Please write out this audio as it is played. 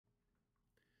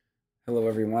Hello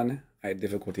everyone. I had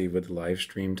difficulty with the live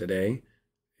stream today.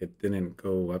 It didn't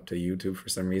go up to YouTube for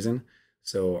some reason,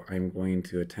 so I'm going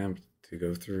to attempt to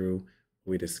go through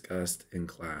what we discussed in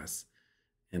class.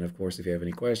 And of course, if you have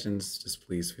any questions, just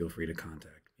please feel free to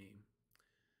contact me.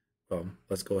 Well,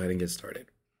 let's go ahead and get started.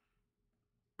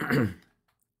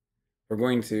 We're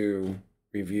going to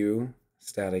review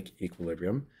static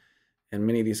equilibrium, and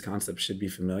many of these concepts should be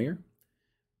familiar,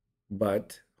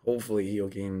 but hopefully you'll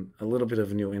gain a little bit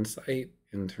of new insight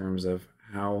in terms of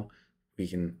how we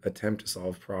can attempt to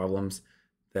solve problems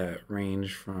that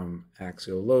range from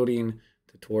axial loading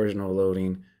to torsional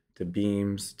loading to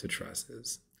beams to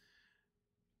trusses.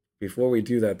 Before we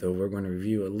do that, though, we're going to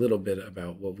review a little bit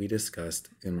about what we discussed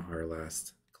in our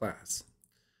last class.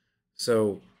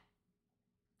 So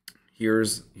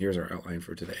here's our outline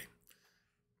for today.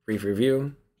 Brief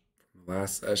review from the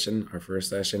last session, our first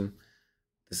session,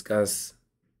 discuss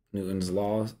Newton's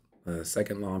law, the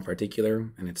second law in particular,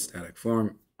 and its static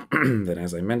form. Then,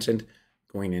 as I mentioned,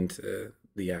 going into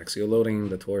the axial loading,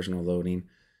 the torsional loading,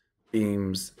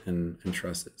 beams, and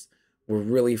trusses. We're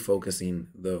really focusing,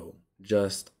 though,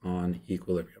 just on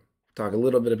equilibrium. We'll talk a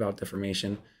little bit about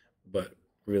deformation, but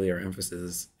really our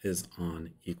emphasis is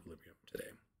on equilibrium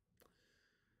today.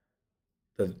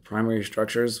 The primary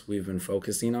structures we've been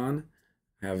focusing on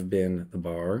have been the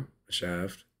bar, the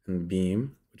shaft, and the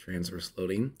beam with transverse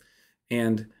loading.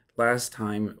 And last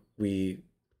time we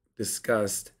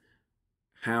discussed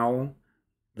how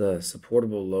the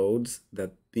supportable loads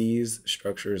that these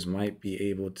structures might be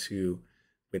able to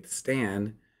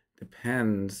withstand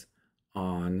depends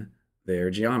on their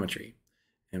geometry.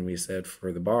 And we said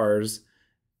for the bars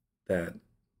that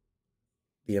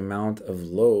the amount of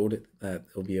load that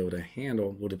they'll be able to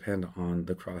handle will depend on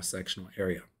the cross-sectional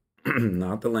area,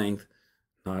 not the length,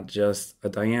 not just a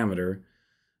diameter,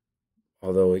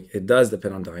 although it does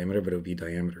depend on diameter, but it would be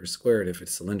diameter squared if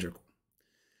it's cylindrical.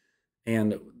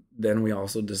 And then we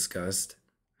also discussed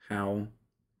how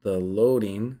the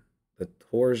loading, the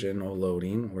torsional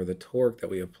loading, or the torque that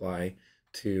we apply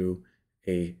to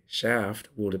a shaft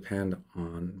will depend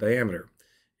on diameter,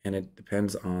 and it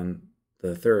depends on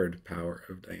the third power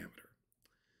of diameter.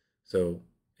 So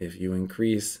if you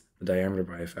increase the diameter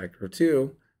by a factor of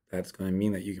 2, that's going to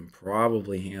mean that you can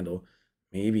probably handle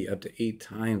maybe up to 8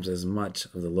 times as much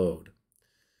of the load.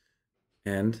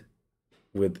 And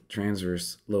with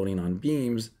transverse loading on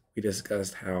beams, we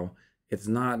discussed how it's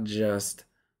not just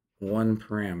one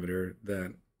parameter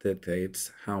that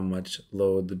dictates how much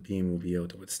load the beam will be able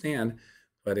to withstand,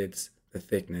 but it's the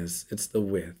thickness, it's the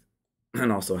width,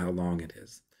 and also how long it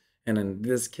is. And in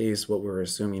this case, what we're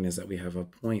assuming is that we have a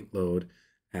point load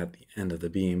at the end of the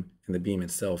beam, and the beam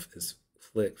itself is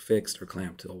fixed or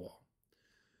clamped to the wall.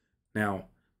 Now,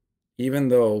 even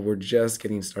though we're just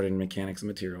getting started in mechanics and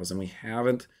materials, and we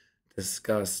haven't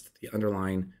discussed the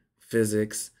underlying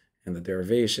physics and the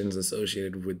derivations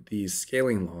associated with these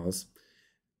scaling laws,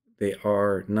 they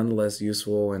are nonetheless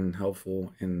useful and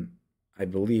helpful in, I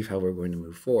believe, how we're going to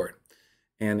move forward.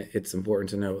 And it's important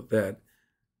to note that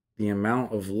the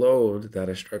amount of load that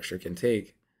a structure can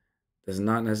take does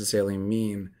not necessarily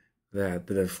mean that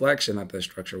the deflection that the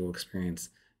structure will experience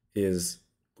is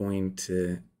going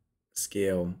to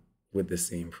scale with the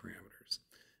same parameters.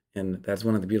 And that's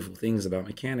one of the beautiful things about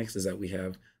mechanics, is that we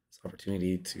have this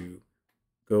opportunity to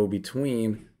go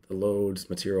between the loads,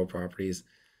 material properties,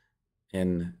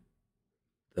 and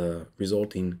the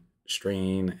resulting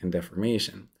strain and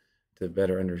deformation to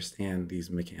better understand these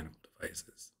mechanical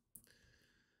devices.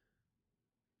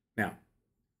 Now,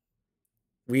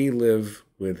 we live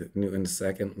with Newton's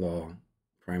second law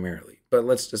primarily, but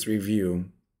let's just review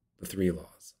the 3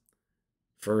 laws.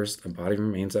 First, a body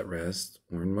remains at rest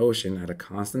or in motion at a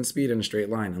constant speed in a straight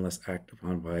line unless acted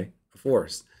upon by a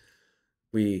force.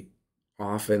 We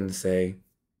often say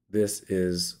this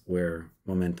is where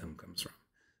momentum comes from.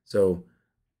 So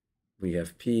we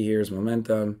have P here is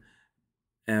momentum,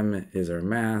 M is our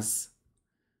mass,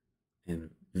 and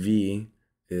V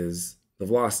is the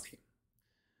velocity.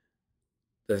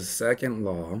 The second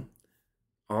law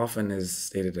often is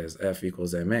stated as F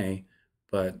equals ma,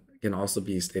 but can also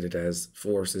be stated as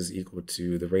force is equal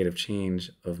to the rate of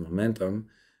change of momentum.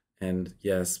 And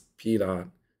yes, P dot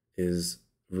is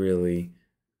really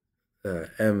ma,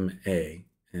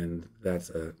 and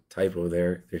that's a typo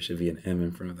there. There should be an M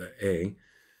in front of the A,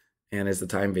 and it's the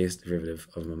time-based derivative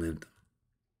of momentum.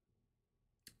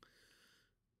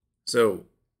 So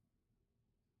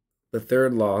the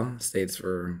third law states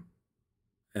for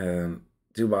 2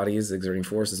 bodies exerting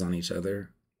forces on each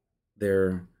other,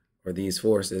 these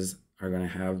forces are going to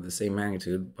have the same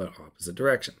magnitude but opposite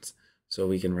directions. So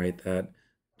we can write that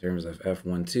in terms of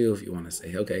F12 if you want to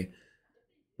say, okay,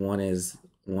 one is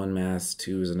one mass,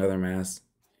 two is another mass,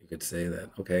 you could say that,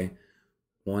 okay,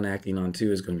 one acting on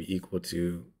two is going to be equal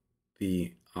to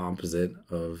the opposite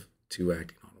of two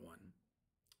acting on one.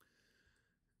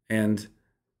 And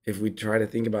if we try to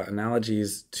think about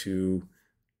analogies to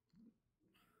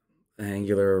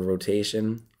angular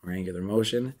rotation or angular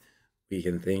motion, we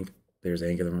can think there's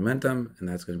angular momentum, and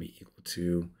that's going to be equal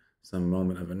to some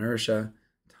moment of inertia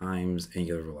times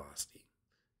angular velocity.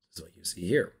 This is what you see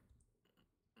here.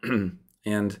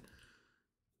 And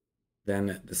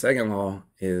then the second law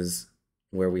is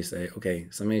where we say, okay,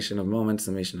 summation of moments,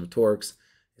 summation of torques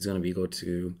is going to be equal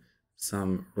to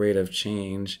some rate of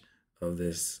change of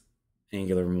this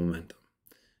angular momentum.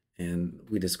 And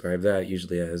we describe that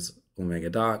usually as omega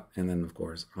dot, and then of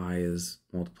course I is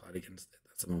multiplied against it.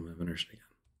 That's the moment of inertia again.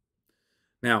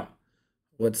 Now,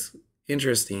 what's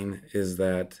interesting is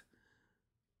that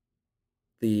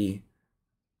the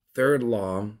third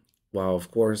law, while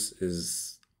of course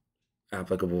is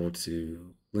applicable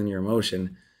to linear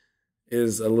motion,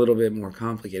 is a little bit more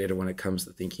complicated when it comes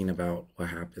to thinking about what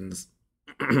happens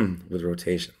with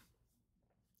rotation.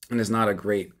 And it's not a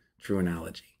great true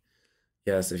analogy.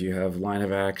 Yes, if you have line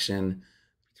of action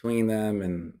between them,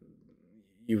 and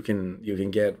you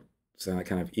can get some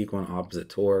kind of equal and opposite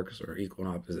torques or equal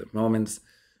and opposite moments,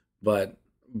 but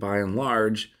by and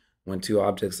large, when two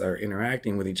objects are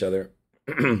interacting with each other,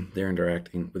 they're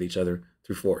interacting with each other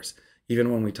through force.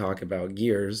 Even when we talk about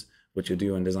gears, which you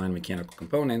do in design mechanical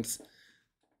components,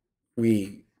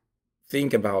 we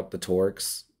think about the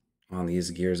torques on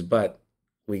these gears, but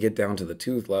we get down to the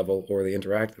tooth level or the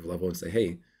interactive level and say,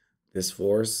 hey, this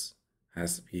force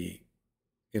has to be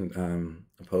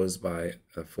opposed by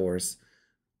a force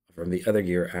from the other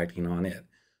gear acting on it.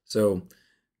 So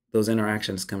those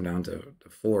interactions come down to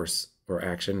force or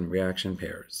action reaction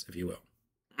pairs, if you will.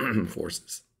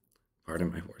 Forces.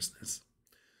 Pardon my hoarseness.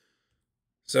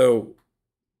 So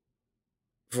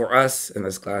for us in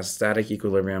this class, static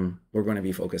equilibrium, we're going to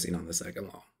be focusing on the second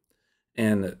law.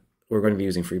 And we're going to be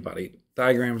using free body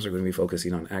diagrams. We're going to be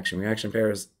focusing on action reaction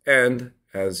pairs. And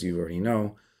as you already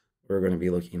know, we're going to be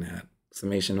looking at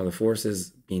summation of the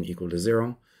forces being equal to 0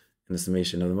 and the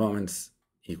summation of the moments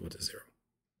equal to 0.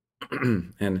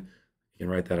 And you can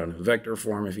write that on a vector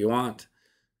form if you want,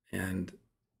 and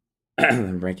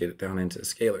then break it down into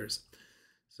scalars.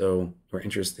 So we're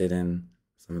interested in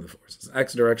some of the forces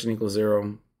x direction equals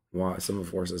 0, y, some of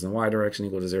the forces in y direction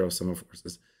equal to 0, some of the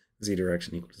forces z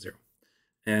direction equal to 0.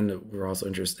 And we're also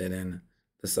interested in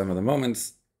the sum of the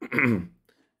moments in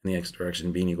the x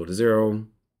direction being equal to 0,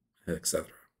 etc.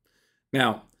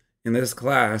 Now, in this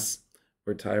class,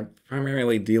 we're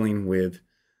primarily dealing with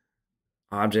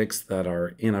objects that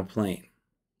are in a plane.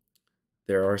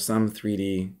 There are some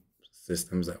 3D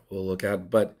systems that we'll look at,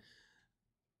 but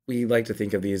we like to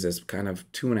think of these as kind of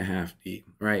 2.5D,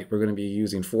 right? We're going to be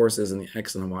using forces in the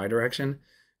x and the y direction,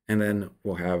 and then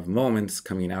we'll have moments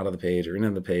coming out of the page or into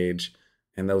the page,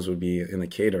 and those would be in the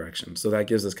k direction. So that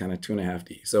gives us kind of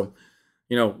 2.5D. So,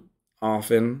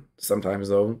 often, sometimes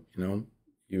though,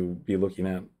 you'll be looking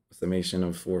at summation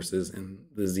of forces in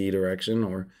the z direction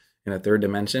or in a third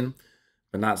dimension,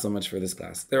 but not so much for this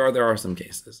class. There are some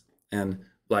cases, and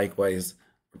likewise,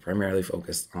 we're primarily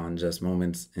focused on just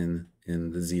moments in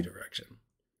the z direction.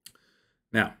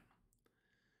 Now,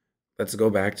 let's go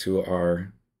back to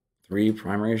our 3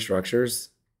 primary structures,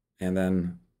 and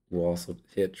then we'll also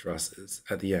hit trusses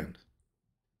at the end.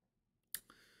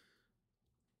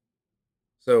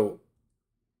 So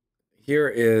here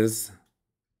is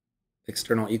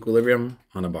external equilibrium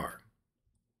on a bar.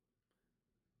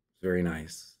 Very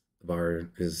nice. The bar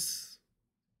is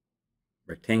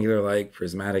rectangular-like,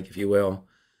 prismatic, if you will,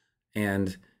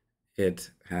 and it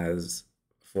has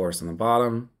force on the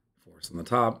bottom, force on the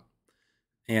top,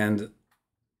 and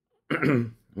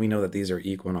we know that these are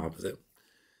equal and opposite.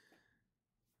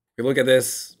 We look at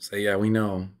this, say, yeah, we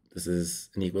know this is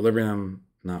an equilibrium,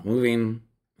 not moving,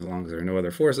 as long as there are no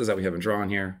other forces that we haven't drawn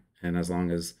here, and as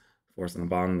long as the force on the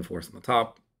bottom and the force on the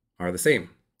top are the same.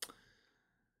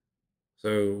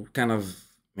 So kind of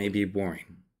maybe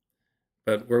boring.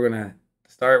 But we're going to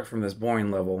start from this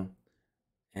boring level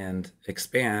and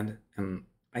expand, and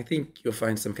I think you'll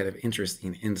find some kind of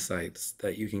interesting insights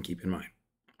that you can keep in mind.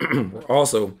 We're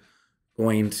also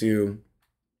going to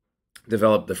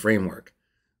develop the framework,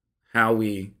 how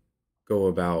we go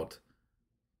about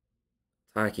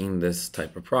tackling this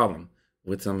type of problem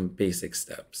with some basic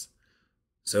steps.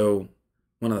 So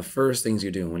one of the first things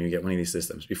you do when you get one of these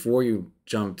systems, before you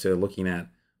jump to looking at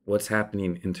what's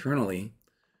happening internally,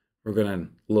 we're going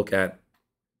to look at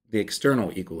the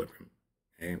external equilibrium.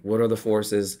 Okay? What are the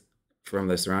forces from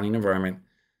the surrounding environment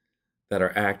that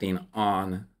are acting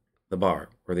on the bar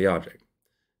or the object.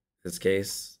 In this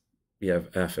case, we have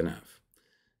F and F.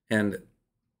 And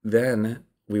then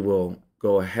we will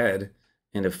go ahead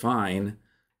and define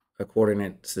a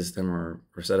coordinate system or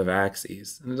set of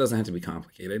axes. And it doesn't have to be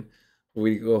complicated, but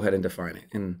we go ahead and define it.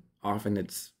 And often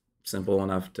it's simple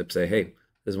enough to say, hey,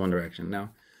 this is one direction.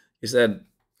 Now, you said,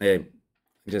 hey,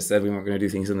 you just said we weren't going to do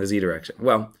things in the z direction.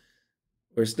 Well,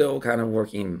 we're still kind of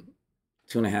working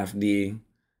 2.5D.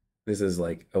 This is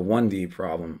like a 1D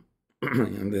problem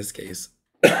in this case.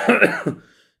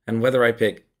 And whether I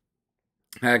pick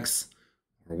X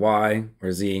or Y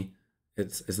or Z,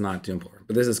 it's not too important.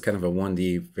 But this is kind of a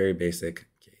 1D, very basic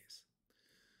case.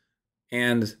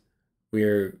 And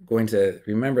we're going to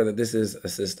remember that this is a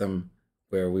system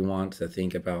where we want to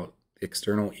think about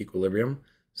external equilibrium.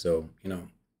 So,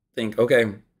 think, okay,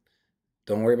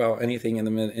 don't worry about anything in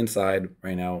the inside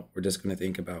right now. We're just going to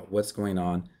think about what's going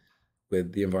on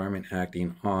with the environment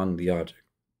acting on the object.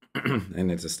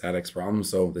 And it's a statics problem,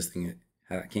 so this thing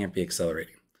can't be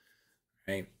accelerating,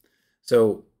 right?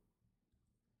 So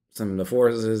some of the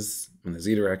forces in the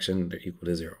z direction, they're equal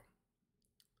to 0.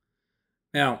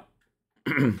 Now,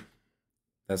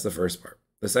 that's the first part.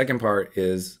 The second part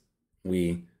is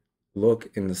we look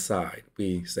in the side.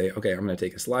 We say, okay, I'm going to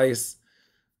take a slice,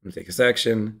 I'm going to take a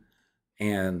section,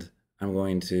 and I'm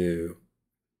going to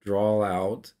draw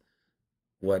out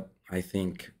what I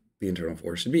think the internal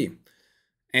force should be.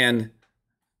 And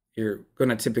you're going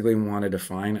to typically want to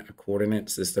define a coordinate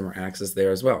system or axis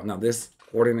there as well. Now, this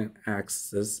coordinate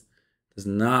axis does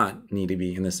not need to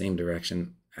be in the same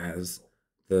direction as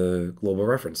the global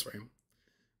reference frame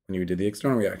when you did the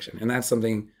external reaction. And that's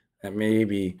something that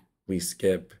maybe we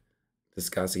skip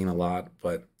discussing a lot,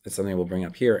 but it's something we'll bring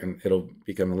up here, and it'll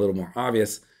become a little more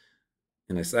obvious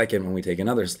in a second when we take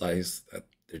another slice that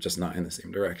they're just not in the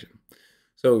same direction.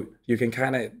 So you can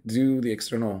kind of do the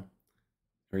external,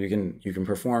 or you can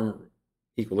perform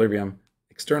equilibrium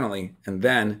externally and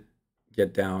then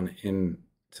get down into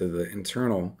the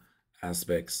internal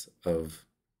aspects of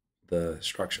the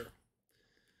structure.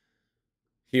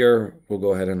 Here, we'll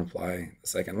go ahead and apply the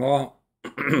second law.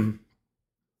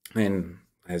 And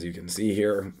as you can see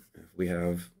here, if we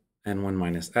have N1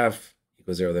 minus F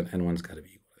equals 0, then N1's got to be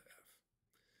equal to F.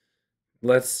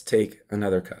 Let's take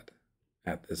another cut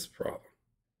at this problem.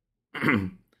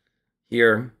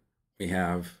 Here, we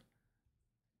have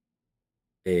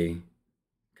a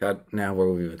cut now where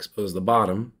we've exposed the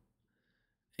bottom,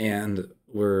 and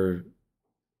we're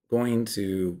going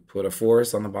to put a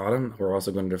force on the bottom. We're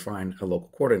also going to define a local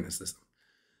coordinate system.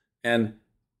 And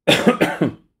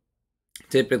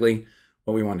typically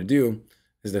what we want to do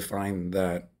is define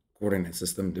that coordinate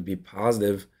system to be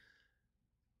positive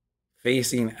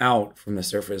facing out from the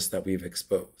surface that we've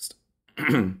exposed.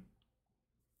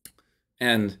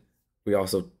 And we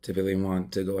also typically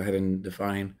want to go ahead and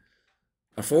define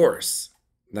a force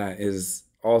that is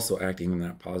also acting in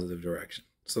that positive direction.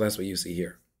 So that's what you see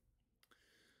here.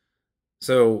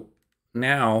 So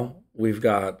now we've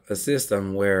got a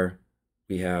system where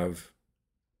we have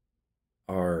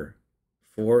our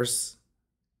force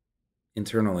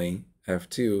internally,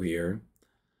 F2 here,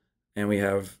 and we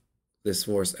have this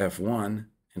force F1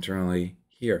 internally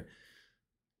here.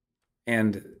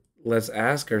 And let's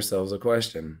ask ourselves a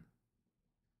question.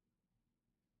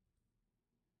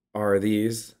 Are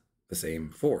these the same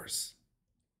force?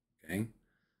 Okay.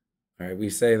 All right, we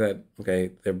say that,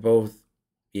 okay, they're both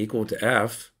equal to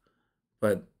F,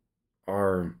 but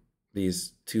are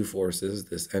these two forces,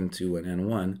 this N2 and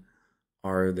N1,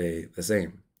 are they the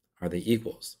same? Are they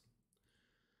equals?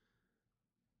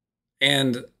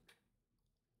 And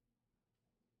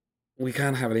we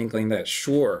kind of have an inkling that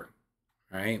sure,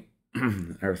 right?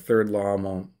 Our third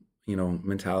law,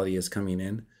 mentality is coming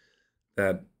in,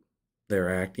 that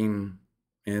they're acting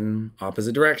in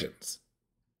opposite directions.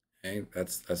 Okay,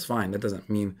 that's fine. That doesn't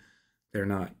mean they're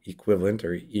not equivalent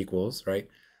or equals, right?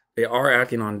 They are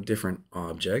acting on different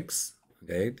objects,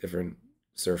 okay, different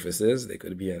surfaces. They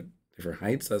could be at different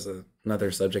heights. That's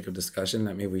another subject of discussion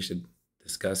that maybe we should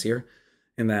discuss here,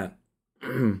 in that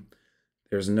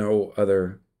there's no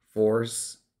other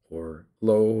force or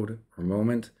load or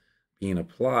moment being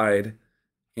applied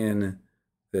in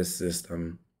this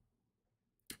system,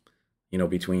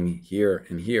 between here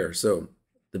and here. So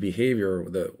the behavior,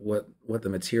 what the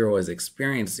material is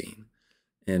experiencing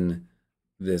in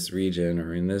this region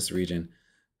or in this region,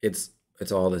 it's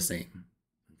all the same.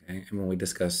 Okay, and when we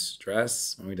discuss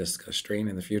stress, when we discuss strain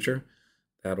in the future,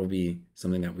 that'll be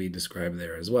something that we describe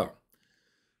there as well.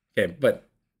 Okay, but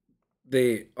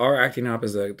they are acting in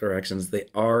opposite directions. They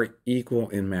are equal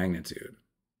in magnitude,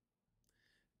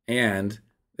 and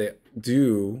they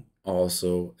do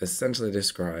also essentially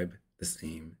describe the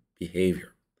same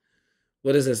behavior.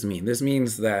 What does this mean? This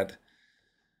means that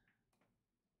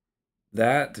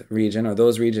that region, or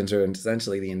those regions, are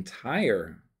essentially the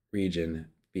entire region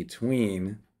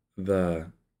between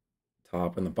the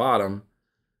top and the bottom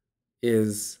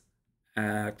is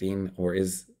acting or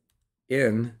is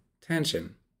in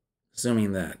tension,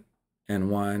 assuming that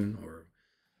N1 or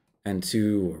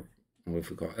N2, or what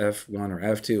we call F1 or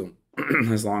F2,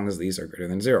 as long as these are greater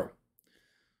than 0.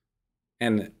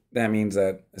 And that means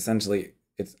that essentially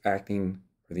it's acting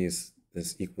for this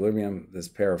equilibrium, this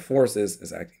pair of forces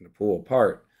is acting to pull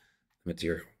apart the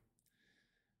material.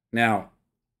 Now,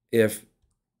 if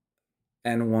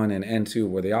N1 and N2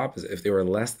 were the opposite, if they were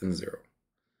less than 0,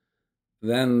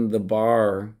 then the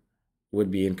bar would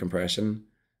be in compression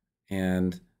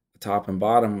and the top and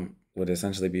bottom would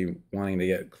essentially be wanting to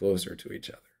get closer to each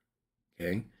other,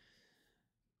 okay?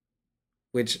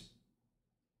 Which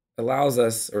allows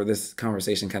us, or this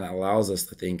conversation kind of allows us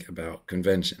to think about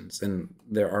conventions. And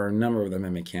there are a number of them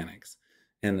in mechanics.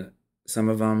 And some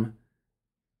of them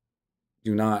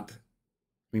do not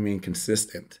remain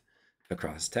consistent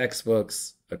across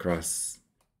textbooks, across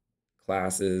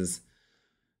classes.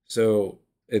 So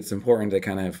it's important to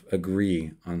kind of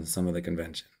agree on some of the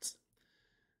conventions.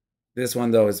 This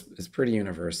one, though, is pretty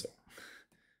universal.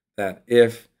 That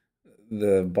if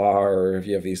the bar, or if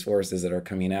you have these forces that are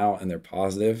coming out and they're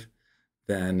positive,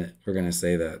 then we're going to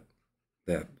say that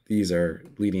these are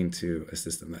leading to a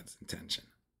system that's in tension.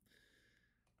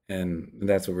 And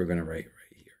that's what we're going to write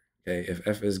right here. Okay, if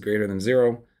F is greater than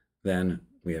 0, then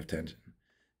we have tension.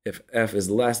 If F is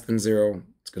less than 0,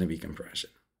 it's going to be compression.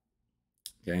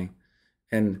 Okay,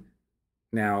 and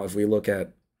now if we look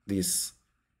at these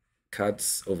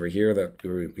cuts over here that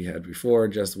we had before,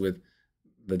 just with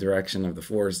the direction of the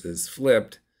force is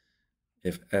flipped,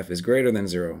 if F is greater than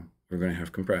 0, we're going to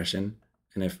have compression.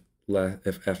 And if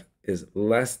F is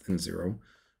less than 0,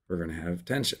 we're going to have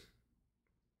tension.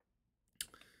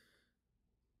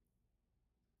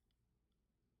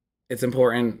 It's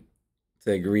important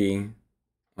to agree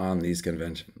on these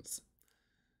conventions.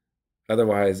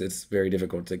 Otherwise, it's very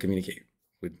difficult to communicate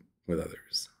with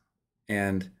others.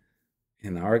 And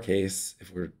in our case,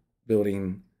 if we're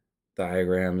building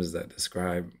diagrams that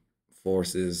describe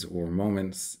forces or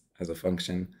moments as a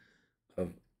function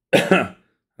of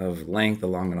of length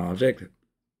along an object,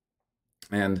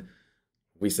 and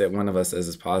we say one of us says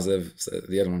is positive, so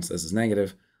the other one says is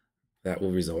negative, that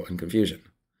will result in confusion.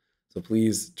 So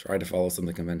please try to follow some of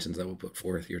the conventions that we'll put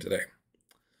forth here today.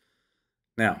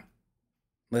 Now,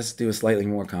 let's do a slightly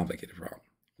more complicated problem.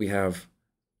 We have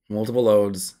multiple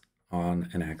loads on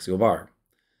an axial bar.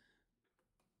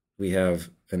 We have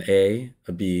an A,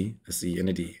 a B, a C, and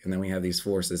a D, and then we have these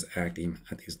forces acting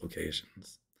at these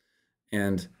locations.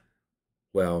 And,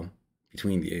 well,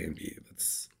 between the A and B,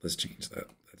 let's change that.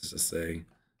 Let's just say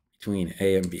between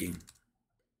A and B,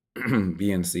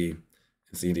 B and C,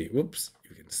 and C and D. Whoops,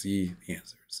 you can see the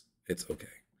answers. It's okay.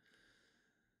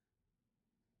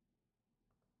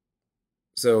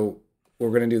 So we're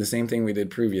going to do the same thing we did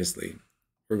previously.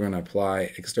 We're going to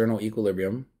apply external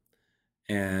equilibrium,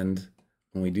 and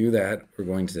when we do that, we're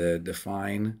going to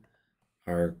define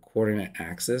our coordinate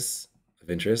axis of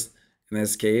interest. In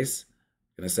this case,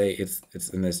 I'm going to say it's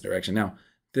in this direction. Now,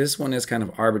 this one is kind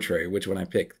of arbitrary, which one I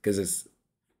pick, because it's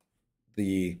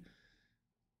the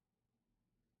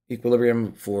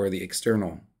equilibrium for the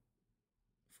external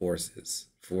forces,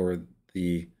 for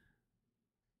the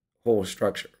whole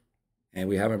structure. And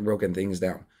we haven't broken things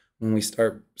down. When we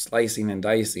start slicing and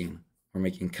dicing or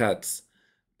making cuts,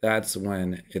 that's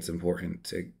when it's important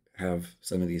to have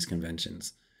some of these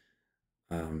conventions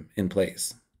in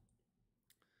place.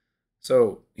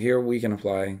 So here we can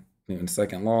apply Newton's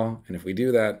second law, and if we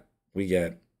do that, we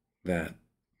get that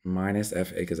minus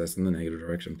FA, because that's in the negative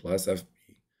direction, plus FB,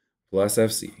 plus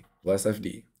FC, plus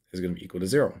FD is going to be equal to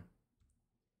 0.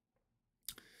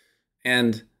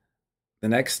 And the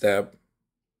next step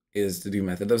is to do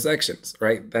method of sections,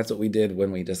 right? That's what we did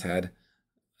when we just had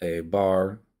a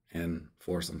bar and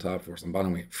force on top, force on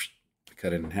bottom. We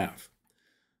cut it in half.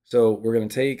 So we're going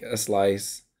to take a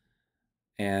slice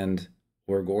and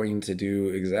we're going to do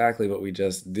exactly what we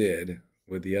just did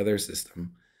with the other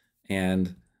system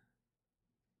and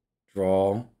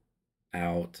draw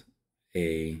out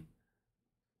a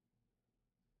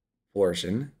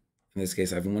portion. In this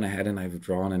case, I've went ahead and I've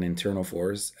drawn an internal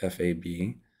force, FAB,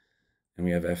 and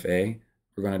we have FA.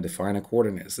 We're going to define a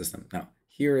coordinate system. Now,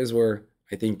 here is where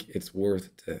I think it's wise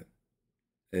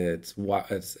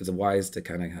to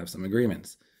kind of have some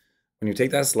agreements. When you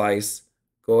take that slice,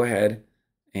 go ahead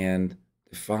and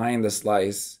define the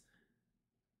slice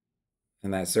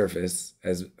in that surface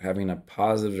as having a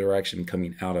positive direction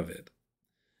coming out of it,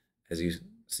 as you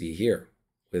see here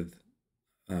with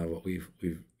what we've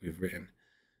written.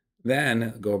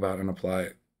 Then go about and apply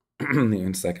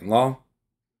Newton's second law.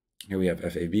 Here we have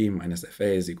FAB minus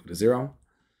FA is equal to 0,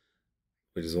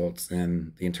 which results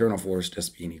in the internal force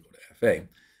just being equal to FA.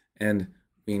 And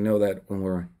we know that when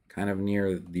we're kind of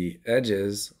near the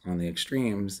edges on the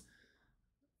extremes,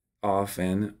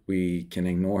 often we can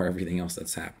ignore everything else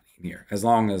that's happening here, as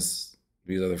long as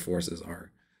these other forces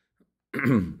are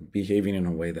behaving in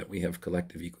a way that we have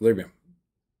collective equilibrium.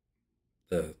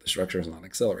 The structure is not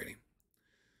accelerating.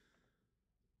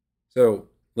 So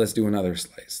let's do another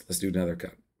slice. Let's do another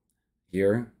cut.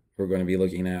 Here, we're going to be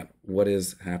looking at what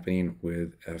is happening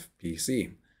with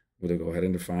FBC. We'll go ahead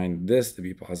and define this to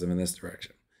be positive in this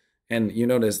direction. And you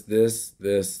notice this,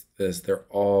 they're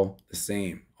all the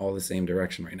same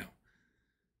direction right now.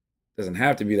 Doesn't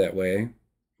have to be that way,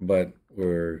 but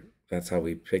that's how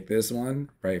we pick this one,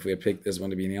 right? If we had picked this one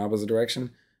to be in the opposite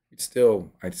direction, I'd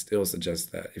still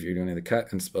suggest that if you're doing the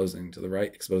cut and exposing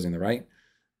the right,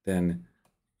 then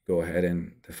go ahead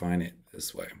and define it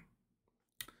this way.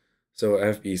 So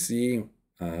FBC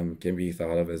can be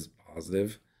thought of as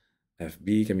positive,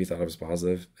 FB can be thought of as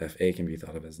positive, FA can be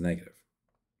thought of as negative.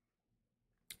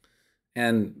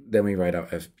 And then we write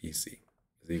out FBC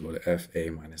is equal to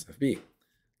FA minus FB.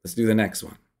 Let's do the next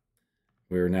one.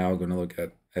 We're now going to look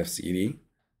at FCD.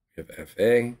 We have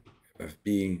FA, we have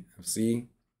FB, FC.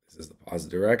 This is the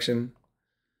positive direction.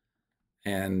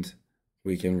 And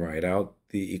we can write out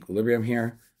the equilibrium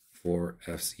here for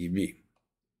FCB.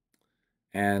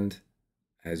 And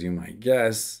as you might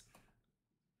guess,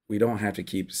 we don't have to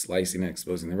keep slicing and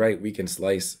exposing the right. We can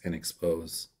slice and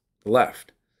expose the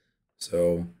left.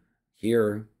 So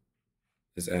here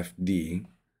is FD,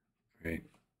 right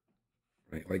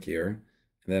like here.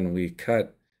 And then we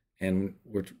cut, and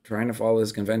we're trying to follow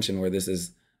this convention where this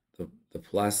is the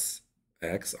plus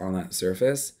X on that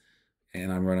surface,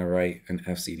 and I'm going to write an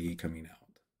FCD coming out.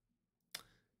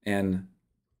 And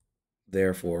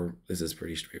therefore, this is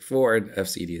pretty straightforward.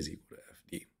 FCD is equal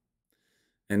to FD.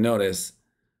 And notice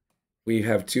we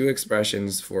have two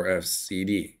expressions for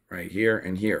FCD, right here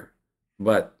and here.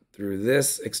 But through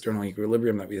this external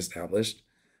equilibrium that we established,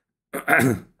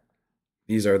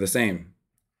 these are the same,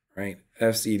 right?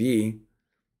 FD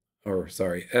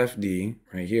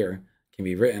right here can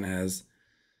be written as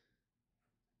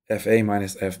FA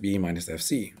minus FB minus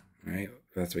FC, right?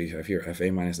 That's what you have here,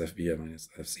 FA minus FB minus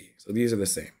FC. So these are the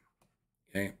same,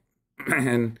 okay?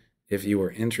 And if you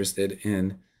were interested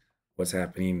in what's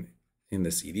happening in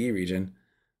the CD region,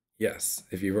 yes,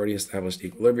 if you've already established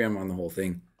equilibrium on the whole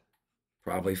thing,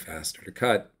 probably faster to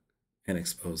cut and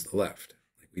expose the left,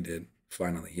 like we did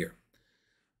finally here.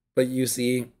 But you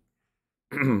see,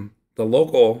 the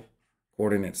local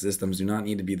coordinate systems do not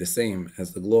need to be the same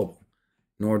as the global,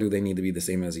 nor do they need to be the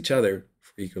same as each other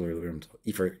for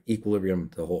equilibrium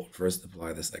to hold. First,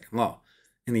 apply the second law.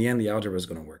 In the end, the algebra is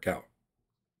going to work out.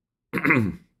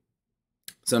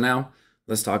 So now,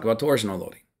 let's talk about torsional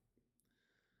loading.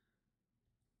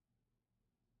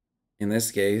 In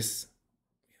this case,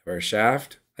 we have our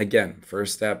shaft. Again,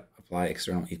 first step, apply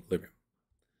external equilibrium.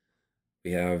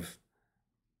 We have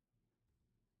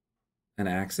an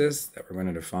axis that we're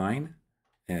going to define,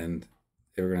 and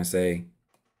we're going to say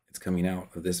it's coming out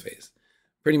of this phase.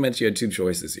 Pretty much you had two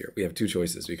choices here. We have two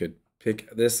choices. We could pick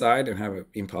this side and have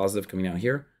it being positive coming out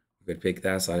here. We could pick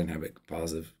that side and have it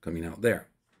positive coming out there.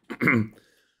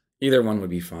 Either one would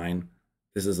be fine.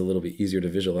 This is a little bit easier to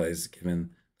visualize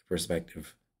given the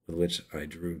perspective with which I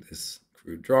drew this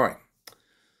crude drawing.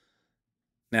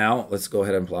 Now let's go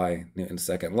ahead and apply Newton's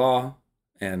second law,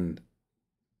 and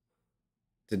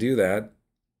to do that,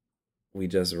 we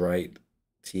just write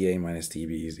TA minus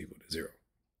TB is equal to 0,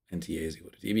 and TA is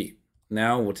equal to TB.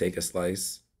 Now we'll take a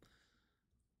slice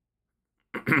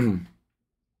and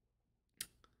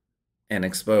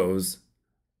expose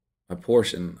a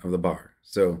portion of the bar.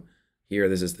 So here,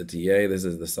 this is the TA, this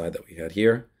is the side that we had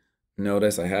here.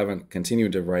 Notice I haven't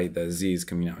continued to write the Z's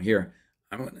coming out here.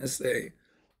 I'm going to say,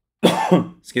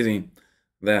 excuse me,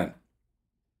 that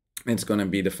it's going to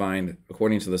be defined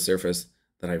according to the surface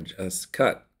that I've just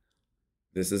cut.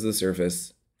 This is the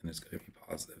surface, and it's going to be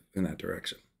positive in that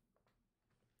direction.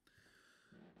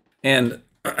 And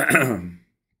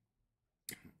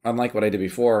unlike what I did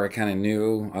before, I kind of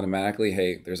knew automatically,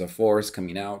 hey, there's a force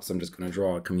coming out, so I'm just going to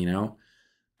draw it coming out.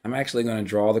 I'm actually going to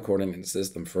draw the coordinate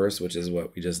system first, which is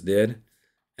what we just did.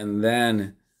 And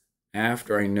then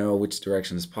after I know which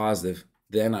direction is positive,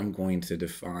 then I'm going to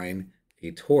define a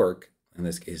torque, in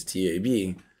this case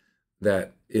TAB,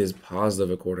 that is positive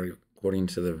according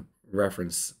to the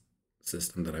reference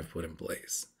system that I've put in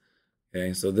place.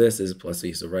 Okay, so this is plus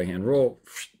V. So right hand rule,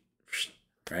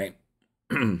 right,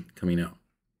 coming out.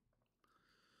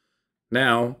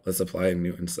 Now let's apply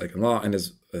Newton's second law, and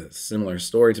it's a similar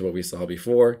story to what we saw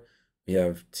before. We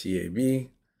have TAB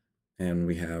and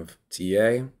we have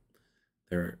TA.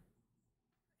 They're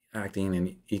acting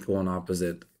in equal and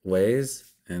opposite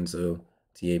ways, and so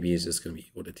TAB is just going to be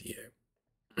equal to TA.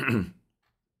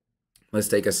 Let's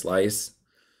take a slice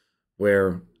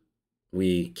where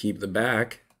we keep the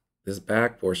back, this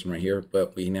back portion right here,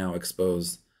 but we now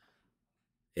expose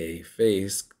a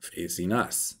face facing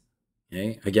us.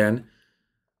 Okay, again,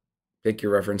 pick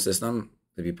your reference system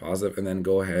to be positive, and then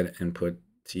go ahead and put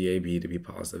TAB to be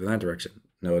positive in that direction.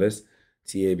 Notice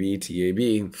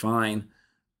TAB, fine,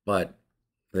 but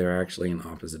they're actually in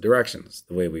opposite directions,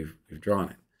 the way we've drawn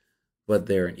it. But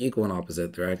they're in equal and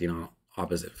opposite, they're acting on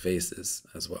opposite faces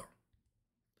as well.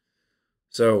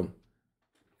 So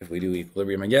if we do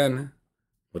equilibrium again,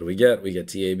 what do we get? We get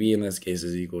TAB in this case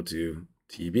is equal to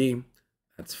TB.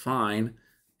 That's fine.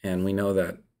 And we know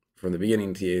that from the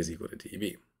beginning, TA is equal to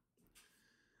TB.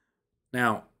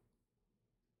 Now,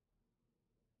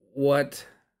 what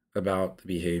about the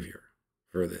behavior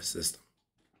for this system?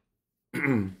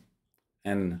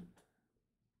 And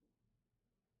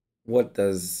what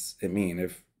does it mean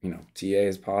if, TA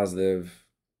is positive,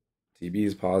 TB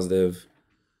is positive?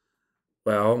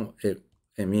 Well, it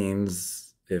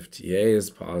means if TA is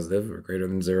positive or greater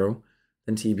than 0,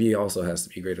 then TB also has to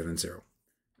be greater than 0.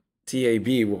 TAB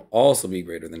will also be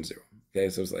greater than 0. Okay,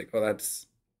 so it's like, oh, that's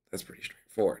pretty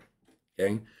straightforward.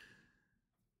 Okay,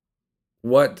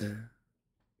 what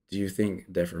do you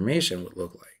think deformation would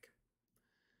look like?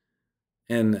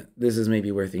 And this is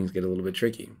maybe where things get a little bit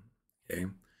tricky. Okay,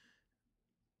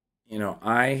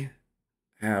 I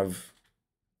have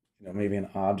maybe an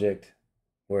object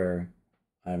where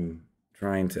I'm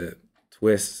trying to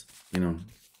twist, here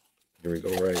we go,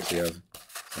 right? We have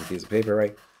some piece of paper,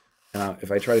 right?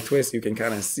 If I try to twist, you can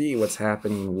kind of see what's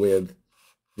happening with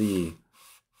the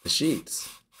sheets,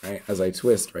 right? As I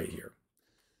twist right here.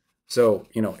 So,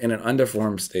 in an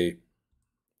undeformed state,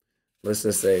 let's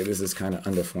just say this is kind of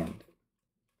undeformed,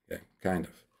 okay, kind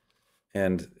of.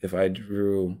 And if I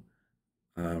drew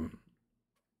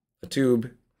a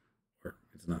tube, or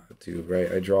it's not a tube,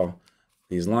 right? I draw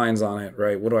these lines on it,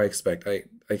 right? What do I expect? I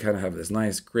kind of have this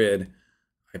nice grid.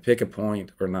 I pick a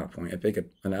point, or not point, I pick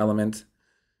an element,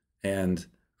 and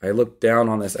I look down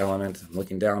on this element. I'm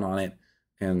looking down on it,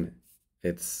 and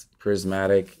it's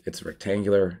prismatic, it's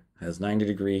rectangular, has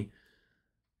 90-degree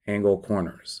angle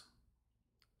corners.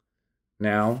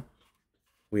 Now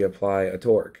we apply a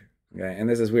torque, okay? And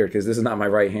this is weird because this is not my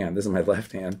right hand, this is my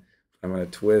left hand. I'm going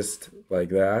to twist like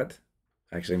that.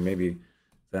 Actually, maybe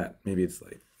it's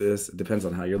like this. It depends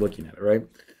on how you're looking at it, right?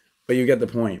 But you get the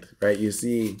point, right? You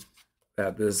see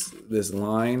that this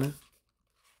line,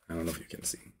 I don't know if you can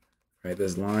see, right?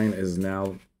 This line is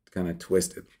now kind of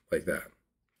twisted like that.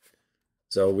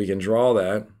 So we can draw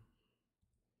that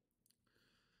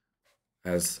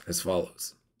as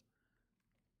follows.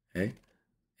 Okay?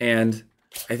 And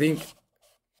I think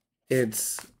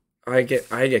I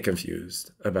get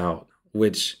confused about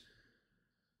which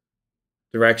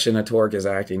direction a torque is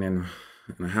acting in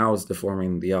and how it's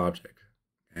deforming the object.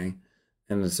 Okay?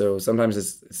 And so sometimes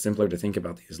it's simpler to think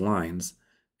about these lines,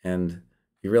 and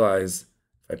you realize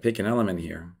if I pick an element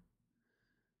here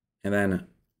and then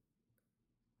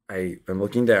I'm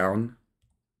looking down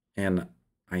and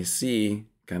I see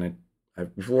kind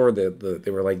of before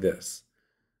they were like this.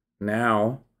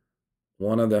 Now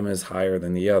one of them is higher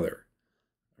than the other,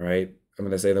 right? I'm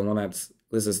going to say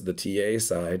this is the TA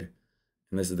side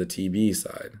and this is the TB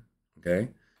side, okay?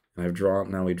 And we've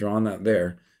drawn that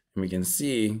there, and we can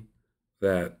see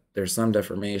that there's some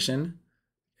deformation,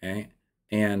 okay?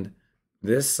 And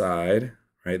this side,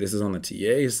 right, this is on the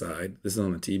TA side, this is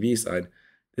on the TB side,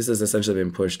 this has essentially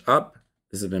been pushed up,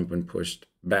 this has been pushed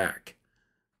back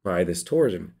by this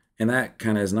torsion. And that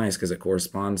kind of is nice because it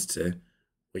corresponds to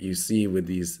what you see with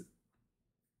these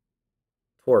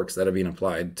torques that are being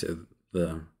applied to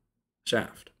the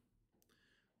shaft.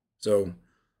 So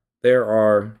there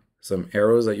are some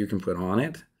arrows that you can put on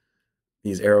it.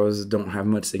 These arrows don't have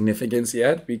much significance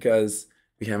yet because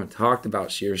we haven't talked about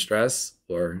shear stress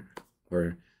or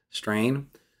strain,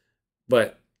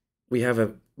 but we have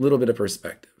a little bit of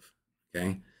perspective,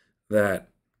 okay? That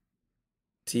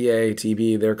TA,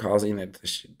 TB, they're causing it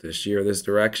to shear this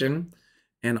direction.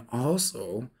 And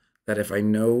also that if I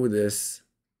know this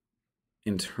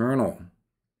internal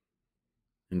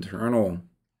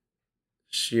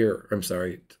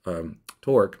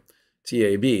torque,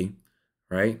 TAB,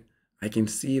 right? I can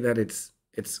see that it's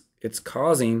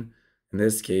causing in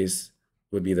this case,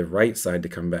 would be the right side to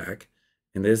come back.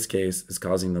 In this case, it's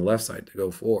causing the left side to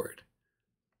go forward.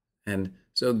 And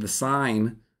so the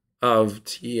sign of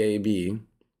TAB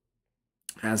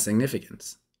has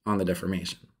significance on the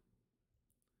deformation.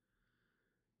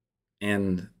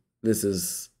 And this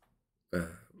is a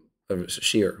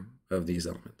shear of these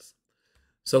elements.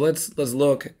 So let's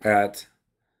look at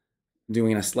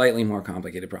doing a slightly more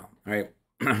complicated problem. All right,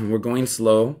 we're going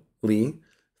slowly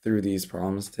through these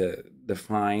problems to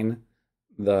define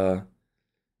the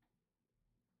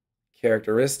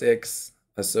characteristics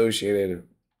associated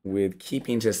with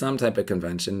keeping to some type of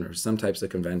convention or some types of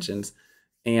conventions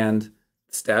and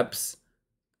steps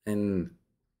in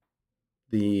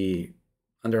the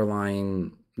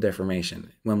underlying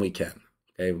deformation when we can.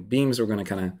 Okay, beams, we're going to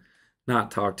kind of not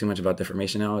talk too much about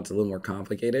deformation now. It's a little more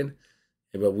complicated,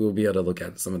 but we'll be able to look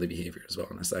at some of the behavior as well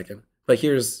in a second. But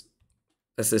here's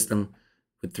a system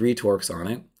with 3 torques on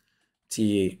it: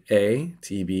 TA,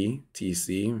 TB,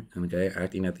 TC, okay,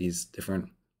 acting at these different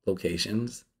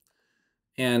locations.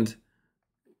 And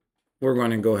we're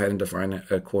going to go ahead and define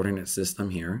a coordinate system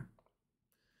here.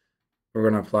 We're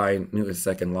going to apply Newton's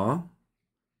second law.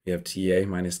 We have TA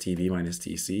minus TB minus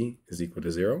TC is equal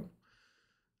to 0.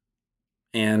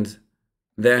 And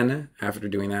then after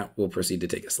doing that, we'll proceed to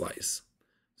take a slice.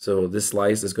 So this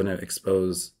slice is going to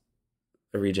expose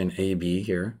the region AB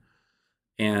here.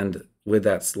 And with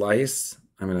that slice,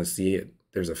 I'm going to see it.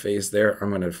 There's a face there. I'm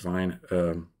going to define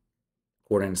a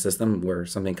coordinate system where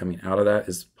something coming out of that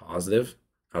is positive,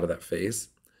 out of that face.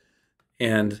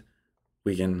 And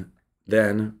we can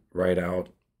then write out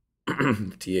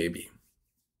TAB.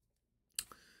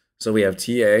 So we have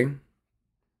TA,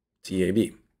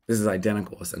 TAB. This is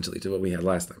identical essentially to what we had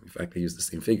last time. In fact, I used the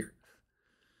same figure.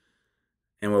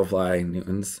 And we'll apply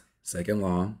Newton's second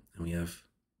law, and we have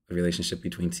a relationship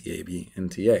between TAB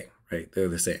and TA, right? They're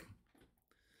the same.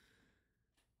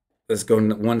 Let's go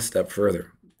one step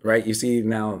further, right? You see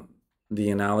now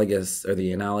the analogous or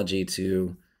the analogy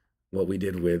to what we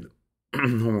did with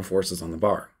normal forces on the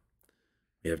bar.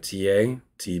 We have TA,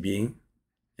 TB,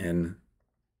 and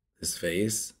this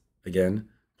face, again,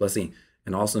 plus E.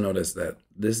 And also notice that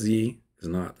this Z is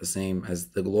not the same as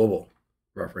the global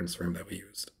reference frame that we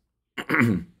used.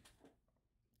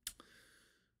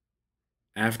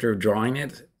 After drawing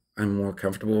it, I'm more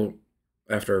comfortable,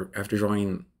 after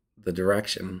drawing the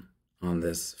direction on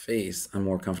this face, I'm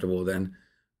more comfortable than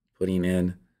putting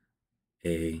in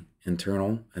an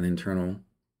internal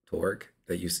torque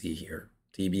that you see here,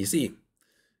 TBC.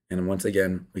 And once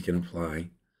again, we can apply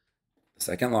the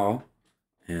second law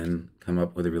and come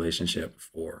up with a relationship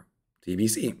for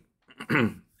TBC.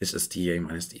 It's just TA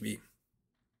minus TB.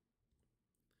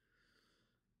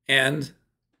 And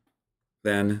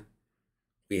then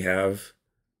we have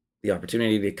the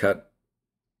opportunity to cut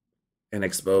and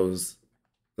expose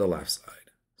the left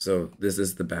side. So this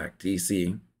is the back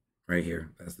TC right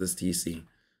here. That's this TC.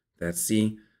 That's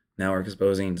C. Now we're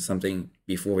exposing something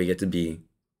before we get to B.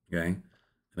 Okay.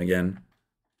 And again,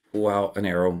 pull out an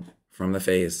arrow from the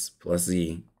face plus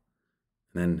Z,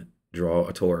 and then draw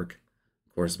a torque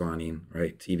corresponding,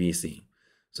 right, TBC.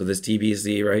 So this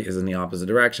TBC, right, is in the opposite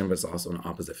direction, but it's also an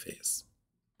opposite face.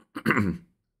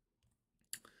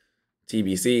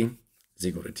 TBC is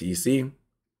equal to TC.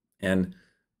 And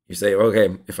you say,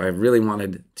 okay, if I really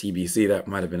wanted TBC, that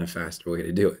might have been a faster way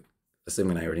to do it,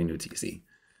 assuming I already knew TC.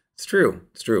 It's true.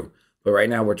 But right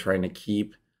now we're trying to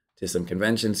keep to some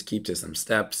conventions, keep to some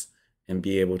steps, and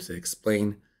be able to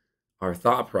explain our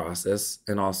thought process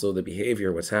and also the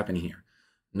behavior, what's happening here.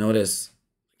 Notice,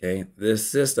 okay, this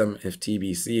system, if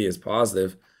TBC is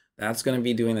positive, that's going to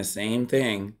be doing the same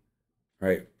thing,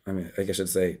 right? I mean, I should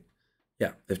say,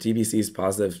 yeah, if TBC is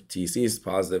positive, TC is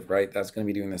positive, right? That's going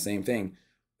to be doing the same thing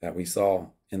that we saw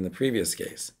in the previous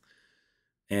case.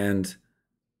 And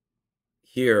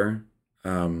here,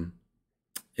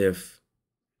 if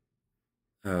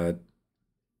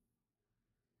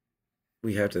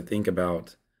we have to think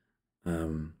about,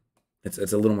 it's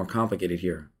a little more complicated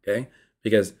here, okay?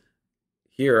 Because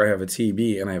here I have a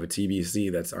TB and I have a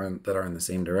TBC that are in the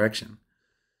same direction.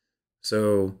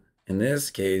 So in this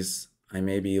case, I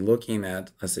may be looking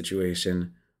at a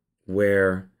situation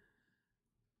where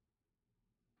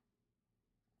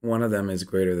one of them is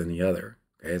greater than the other.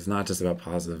 Okay, it's not just about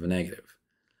positive and negative.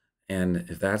 And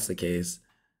if that's the case,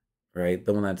 right,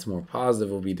 the one that's more positive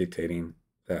will be dictating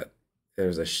that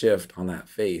there's a shift on that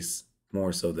face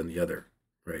more so than the other,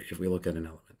 right, if we look at an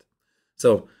element.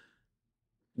 So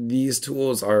these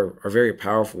tools are very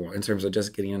powerful in terms of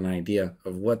just getting an idea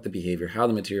of what the behavior, how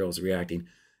the material is reacting,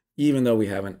 even though we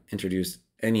haven't introduced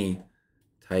any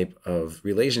type of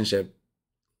relationship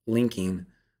linking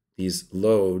these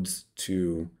loads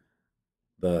to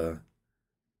the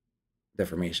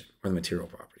deformation or the material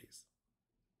properties.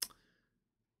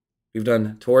 We've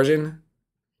done torsion,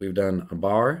 we've done a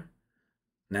bar.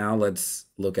 Now let's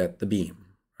look at the beam,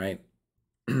 right?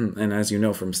 And as you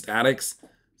know from statics,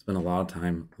 spent a lot of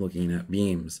time looking at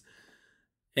beams.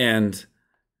 And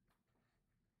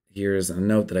here's a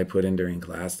note that I put in during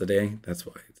class today. That's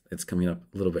why it's coming up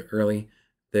a little bit early.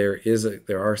 There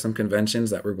are some conventions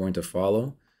that we're going to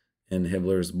follow in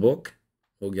Hibbler's book.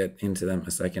 We'll get into them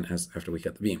a second after we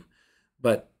cut the beam.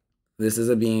 But this is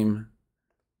a beam,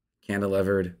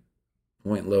 cantilevered,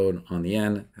 point load on the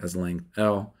end, has length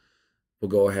L.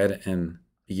 We'll go ahead and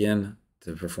begin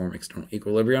to perform external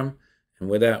equilibrium. And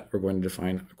with that, we're going to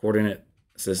define a coordinate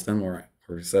system or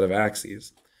a set of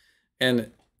axes.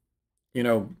 And, you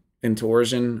know, in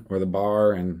torsion or the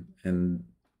bar and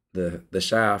the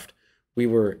shaft, we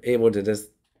were able to just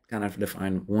kind of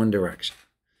define one direction.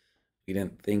 We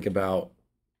didn't think about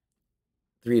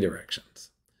 3 directions.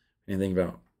 We didn't think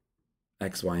about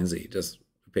X, Y, and Z, just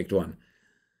picked one.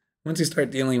 Once you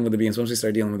start dealing with the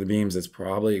beams, it's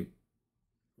probably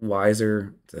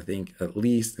wiser to think at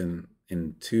least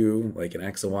in 2, like an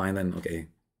X and Y, and then, okay,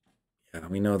 yeah,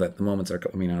 we know that the moments are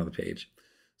coming out of the page.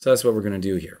 So that's what we're going to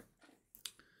do here.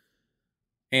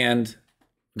 And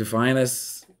define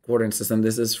this coordinate system.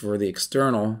 This is for the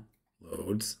external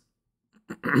loads.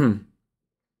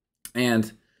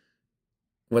 And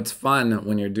what's fun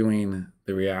when you're doing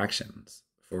the reactions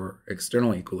for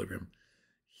external equilibrium,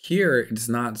 here it's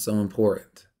not so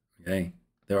important, okay?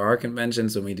 There are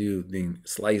conventions when we do the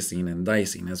slicing and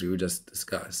dicing, as we just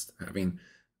discussed, having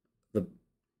the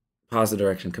positive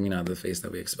direction coming out of the face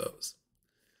that we expose.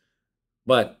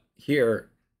 But here,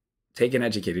 take an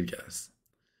educated guess,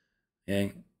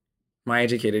 okay? My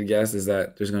educated guess is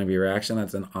that there's going to be a reaction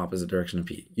that's in opposite direction of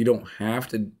P. You don't have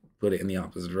to put it in the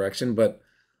opposite direction, but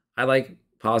I like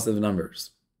positive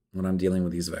numbers when I'm dealing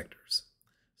with these vectors.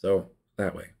 So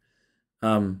that way.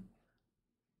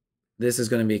 This is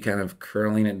going to be kind of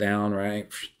curling it down, right?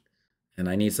 And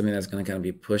I need something that's going to kind of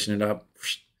be pushing it up.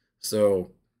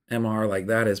 So MR like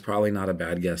that is probably not a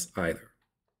bad guess either.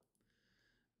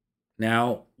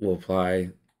 Now we'll apply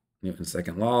Newton's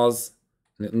second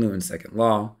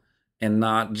law, and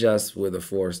not just with a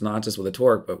force, not just with a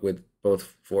torque, but with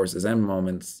both forces and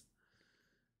moments.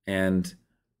 And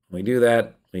when we do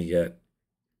that, we get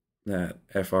that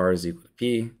FR is equal to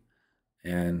P.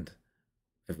 And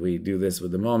if we do this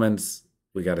with the moments,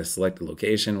 we got to select the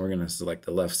location. We're going to select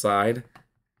the left side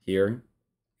here.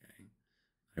 Okay.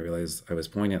 I realized I was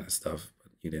pointing at stuff,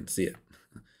 but you didn't see it.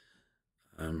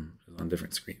 It was on a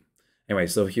different screen. Anyway,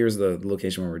 so here's the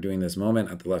location where we're doing this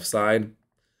moment at the left side.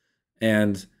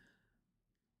 And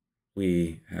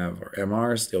we have our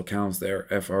MR still counts there.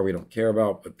 FR we don't care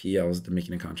about, but PL is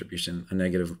making a contribution, a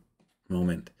negative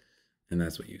moment. And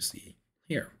that's what you see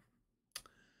here.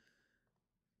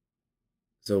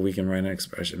 So we can write an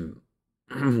expression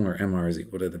where MR is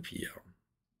equal to the PL.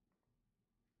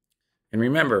 And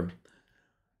remember,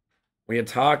 we had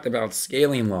talked about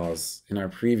scaling laws in our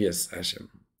previous session,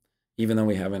 even though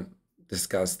we haven't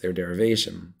discussed their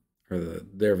derivation or the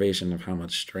derivation of how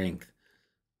much strength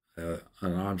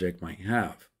an object might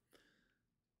have.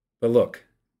 But look,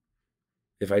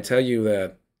 if I tell you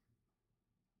that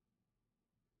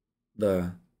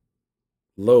the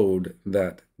load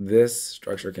that this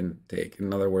structure can take,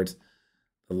 in other words,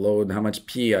 the load, how much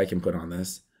P I can put on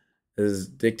this, is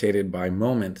dictated by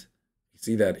moment. You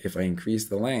see that if I increase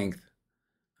the length,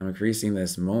 I'm increasing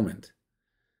this moment.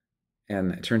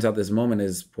 And it turns out this moment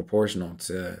is proportional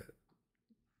to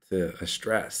a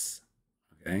stress,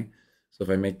 okay? So if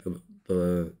I make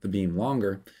the beam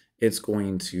longer, it's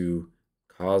going to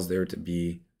cause there to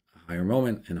be a higher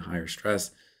moment and a higher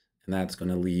stress, and that's going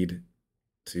to lead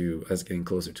to us getting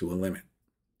closer to a limit.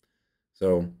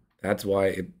 So that's why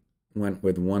it went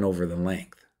with 1 over the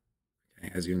length.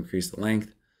 Okay? As you increase the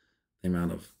length, the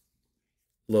amount of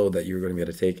load that you're going to be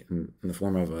able to take in the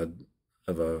form of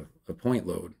a point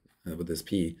load with this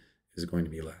P is going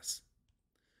to be less.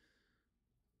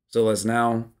 So let's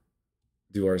now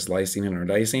do our slicing and our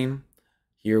dicing.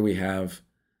 Here we have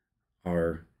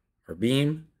our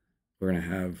beam. We're going to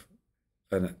have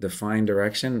a defined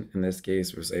direction. In this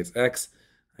case, we'll say it's X.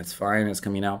 That's fine. It's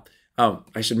coming out.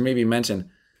 I should maybe mention,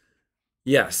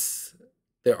 yes,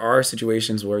 there are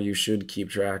situations where you should keep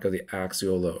track of the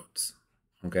axial loads.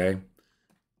 Okay.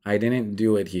 I didn't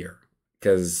do it here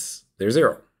because they're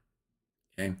 0.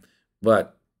 Okay.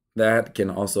 But that can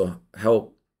also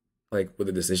help like with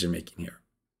the decision making here.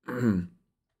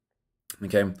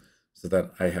 Okay. So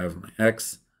that I have my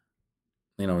X,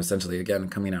 essentially again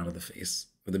coming out of the face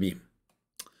of the beam.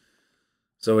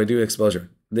 So I do exposure.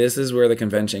 This is where the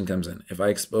convention comes in. If I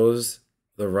expose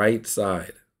the right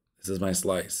side, this is my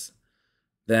slice,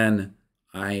 then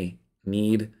I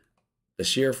need the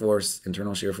shear force,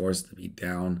 internal shear force, to be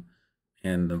down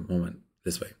in the moment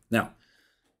this way. Now,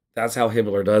 that's how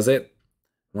Hibbler does it.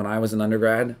 When I was an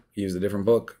undergrad, we used a different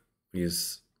book. We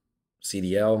used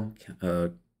CDL,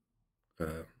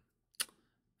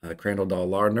 Crandall Dahl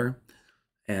Lardner,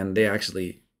 and they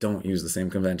actually don't use the same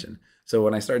convention. So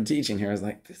when I started teaching here, I was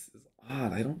like, this is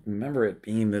odd. I don't remember it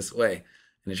being this way.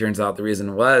 And it turns out the reason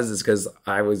is because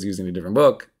I was using a different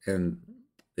book and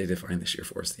they defined the shear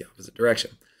force the opposite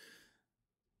direction.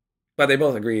 But they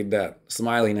both agreed that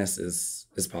smiliness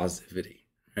is positivity,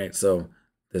 right? So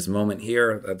this moment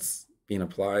here that's being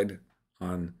applied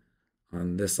on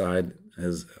this side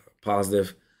is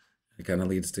positive. It kind of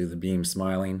leads to the beam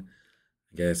smiling.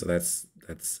 Okay, so that's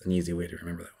an easy way to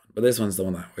remember that one. But this one's the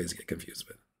one I always get confused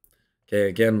with. Okay,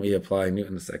 again, we apply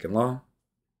Newton's second law.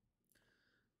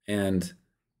 And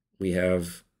we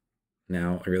have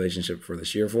now a relationship for the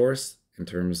shear force in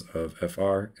terms of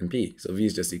Fr and P. So V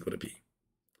is just equal to P.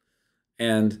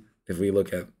 And if we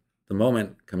look at the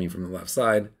moment coming from the left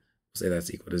side, we'll say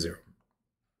that's equal to 0.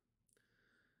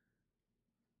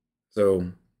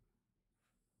 So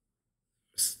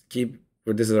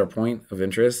this is our point of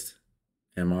interest.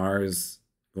 MR is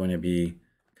going to be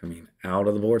coming out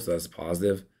of the board, so that's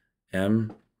positive.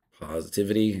 M,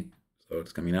 positivity, so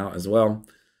it's coming out as well.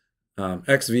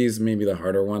 XV is maybe the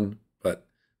harder one, but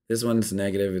this one's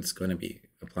negative. It's going to be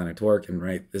applying a torque, and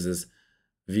right, this is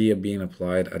V being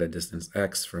applied at a distance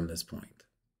x from this point,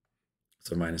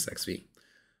 so minus XV.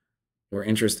 We're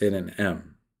interested in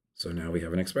M, so now we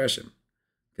have an expression,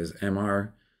 because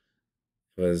MR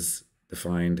was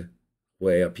defined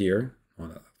way up here,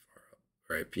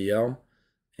 right, PL,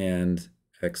 and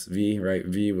XV, right,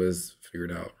 V was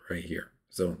figured out right here.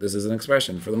 So this is an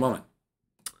expression for the moment,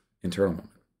 internal moment.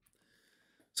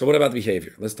 So what about the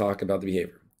behavior? Let's talk about the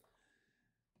behavior.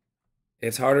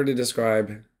 It's harder to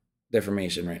describe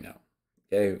deformation right now.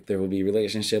 Okay, there will be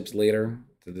relationships later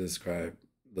to describe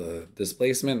the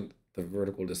displacement, the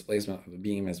vertical displacement of the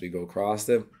beam as we go across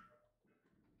it.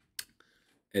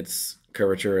 Its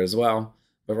curvature as well.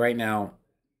 But right now,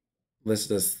 let's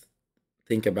just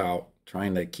think about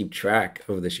trying to keep track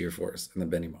of the shear force and the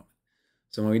bending moment.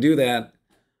 So when we do that,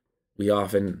 we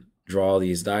often draw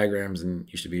these diagrams, and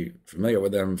you should be familiar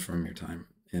with them from your time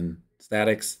in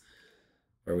statics,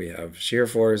 where we have shear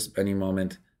force, bending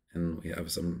moment, and we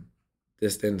have some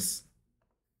distance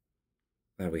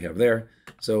that we have there.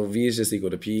 So V is just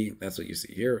equal to P. That's what you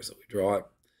see here. So we draw it.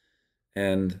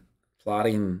 And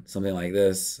plotting something like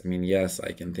this, I mean, yes,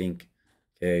 I can think,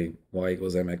 okay, y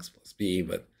equals mx plus b,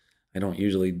 but I don't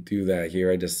usually do that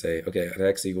here. I just say, okay, at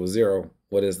x equals 0,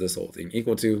 what is this whole thing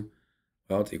equal to?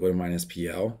 Well, it's equal to minus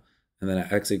PL. And then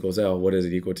at x equals L, what is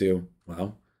it equal to?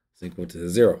 Well, it's equal to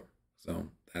 0. So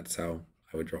that's how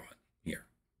I would draw it here.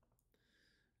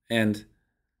 And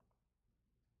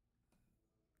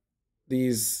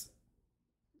these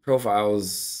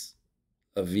profiles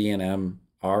of V and M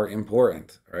are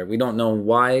important, right? We don't know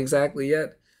why exactly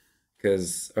yet,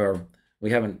 because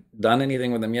we haven't done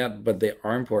anything with them yet, but they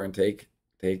are important. Take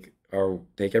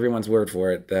everyone's word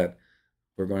for it that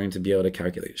we're going to be able to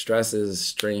calculate stresses,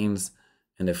 strains,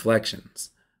 and deflections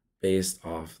based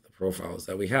off the profiles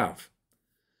that we have.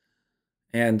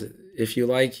 And if you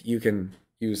like, you can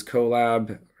use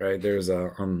Colab, right? There's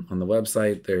on the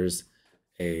website, there's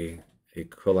a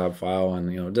Colab file,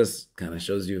 and just kind of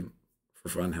shows you for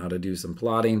fun how to do some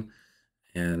plotting.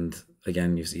 And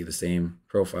again, you see the same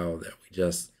profile that we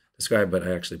just described, but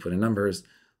I actually put in numbers.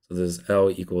 So this L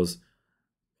equals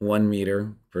 1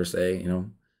 meter per se,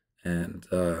 and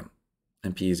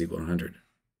P is equal to 100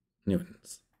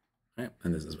 newtons, right?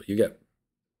 And this is what you get.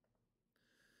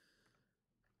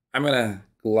 I'm gonna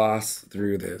gloss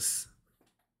through this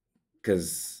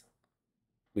because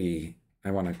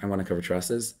I want to cover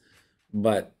trusses,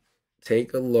 but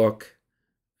take a look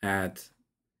at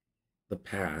the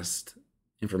past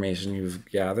information you've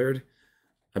gathered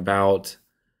about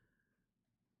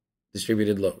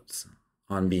distributed loads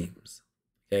on beams.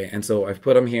 Okay, and so I've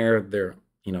put them here. They're,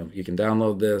 you can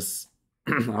download this.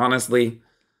 Honestly,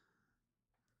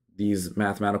 these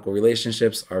mathematical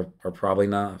relationships are probably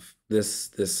not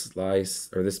this slice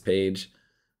or this page,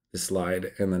 this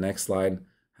slide, and the next slide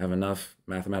have enough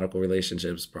mathematical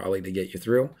relationships probably to get you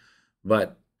through.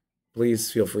 But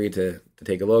please feel free to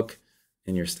take a look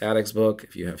in your statics book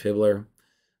if you have Hibbler,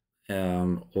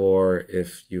 or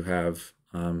if you have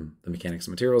the mechanics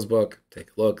and materials book, take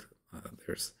a look.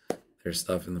 There's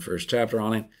stuff in the first chapter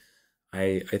on it.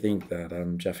 I think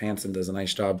that Jeff Hansen does a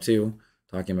nice job too,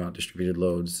 talking about distributed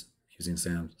loads using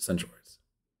centroids.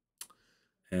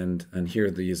 And here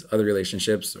these other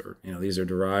relationships, or these are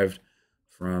derived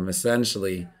from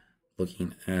essentially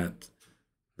looking at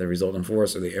the resultant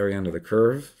force, or the area under the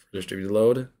curve for distributed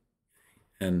load,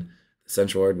 and the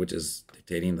centroid, which is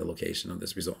dictating the location of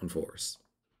this resultant force.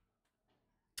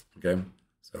 Okay,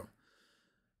 so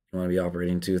you want to be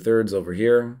operating 2/3 over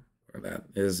here, where that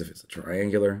is if it's a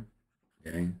triangular,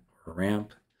 okay, or a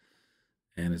ramp,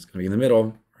 and it's going to be in the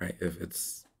middle, right, if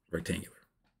it's rectangular.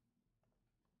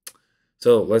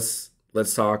 So let's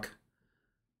talk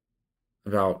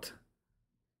about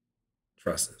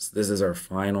trusses. This is our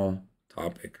final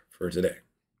topic for today.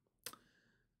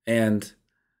 And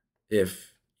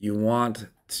if you want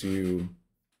to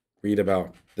read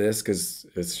about this, because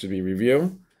this should be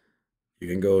review, you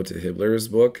can go to Hibbler's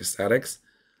book, Statics,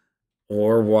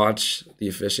 or watch The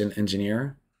Efficient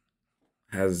Engineer,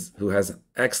 who has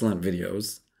excellent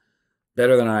videos,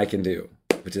 better than I can do,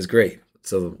 which is great.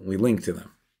 So we link to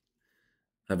them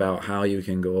about how you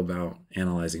can go about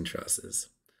analyzing trusses.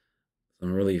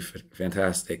 Some really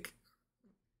fantastic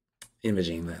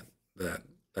imaging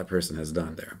that person has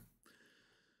done there.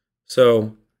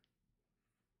 So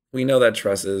we know that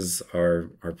trusses are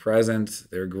present.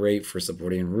 They're great for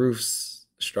supporting roofs,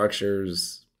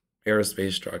 structures,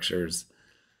 aerospace structures.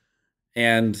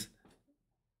 And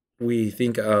we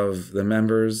think of the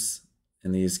members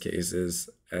in these cases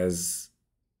as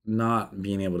not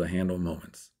being able to handle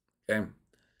moments. Okay.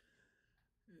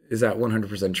 Is that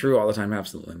 100% true all the time?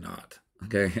 Absolutely not.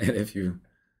 Okay. And if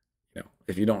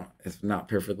if not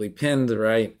perfectly pinned,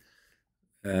 right,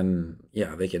 then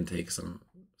yeah, they can take some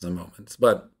moments.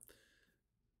 But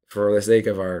for the sake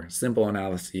of our simple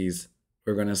analyses,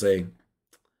 we're going to say,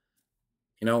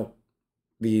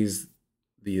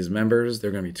 these members,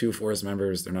 they're going to be two force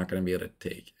members. They're not going to be able to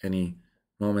take any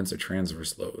moments or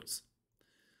transverse loads.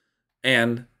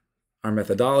 And our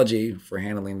methodology for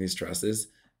handling these trusses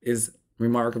is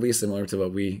remarkably similar to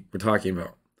what we were talking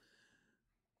about.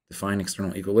 Define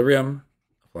external equilibrium,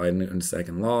 apply Newton's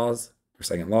second law.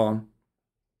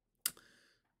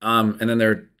 And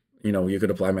then you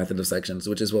could apply method of sections,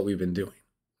 which is what we've been doing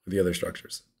with the other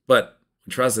structures. But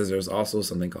with trusses, there's also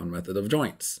something called method of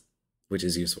joints, which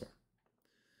is useful.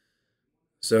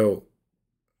 So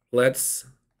let's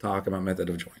talk about method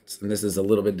of joints. And this is a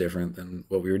little bit different than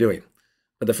what we were doing.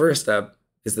 But the first step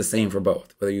is the same for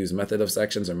both, whether you use method of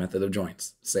sections or method of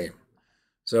joints, same.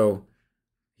 So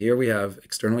here we have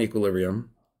external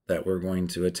equilibrium that we're going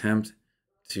to attempt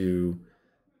to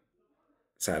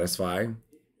satisfy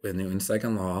with Newton's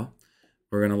second law.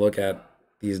 We're going to look at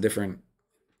these different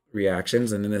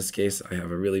reactions. And in this case, I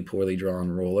have a really poorly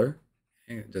drawn roller,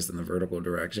 just in the vertical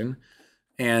direction.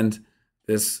 And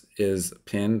this is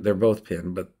pinned. They're both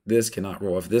pinned, but this cannot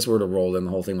roll. If this were to roll, then the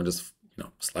whole thing would just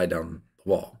slide down the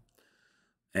wall.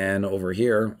 And over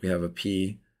here, we have a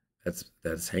P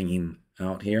that's hanging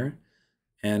out here.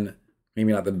 And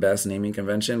maybe not the best naming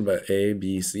convention, but A,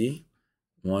 B, C,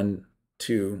 1,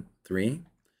 2, 3.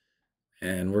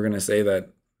 And we're going to say that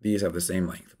these have the same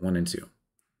length, 1 and 2.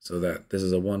 So that this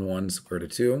is a 1, 1, square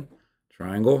root of 2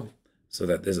 triangle. So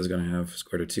that this is going to have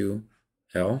square root of 2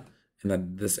 L. And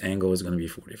that this angle is going to be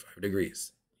 45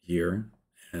 degrees here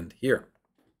and here.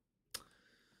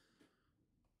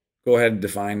 Go ahead and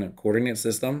define a coordinate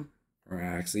system or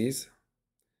axes.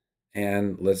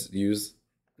 And let's use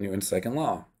Newton's second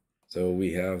law. So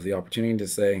we have the opportunity to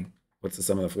say, what's the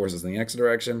sum of the forces in the x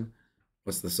direction?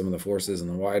 What's the sum of the forces in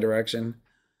the y direction?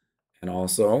 And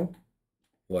also,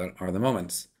 what are the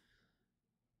moments?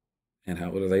 And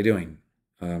what are they doing?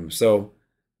 So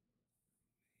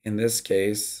in this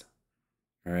case,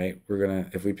 all right,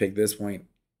 if we pick this point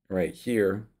right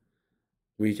here,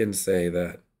 we can say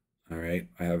that, all right,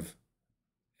 I have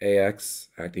AX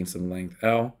acting some length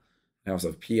L. I also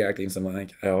have P acting some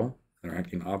length L. They're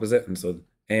acting opposite. And so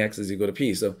AX is equal to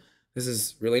P. So this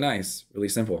is really nice, really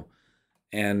simple.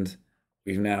 And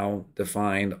we've now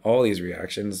defined all these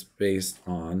reactions based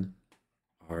on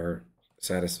our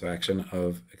satisfaction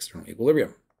of external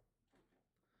equilibrium.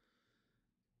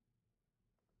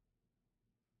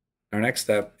 Our next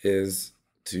step is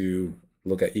to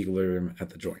look at equilibrium at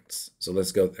the joints. So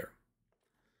let's go there.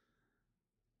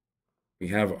 We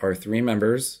have our three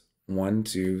members, 1,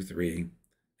 2, 3,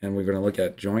 and we're going to look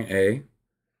at joint A,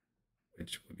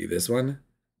 which would be this one,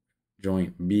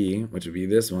 joint B, which would be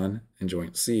this one, and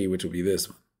joint C, which would be this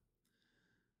one.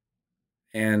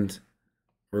 And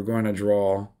we're going to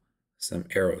draw some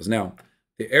arrows. Now,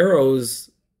 the arrows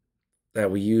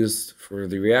that we use for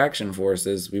the reaction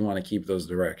forces, we want to keep those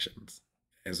directions.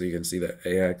 And so you can see that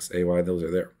AX, AY, those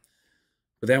are there.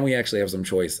 But then we actually have some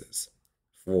choices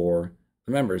for the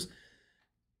the members.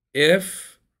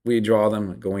 If we draw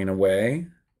them going away,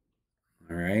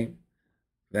 all right,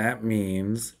 that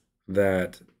means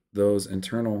that those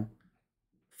internal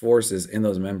forces in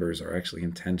those members are actually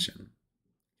in tension.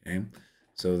 Okay,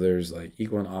 so there's like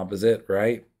equal and opposite,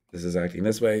 right? This is acting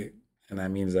this way, and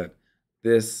that means that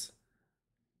this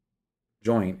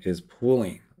joint is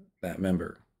pulling that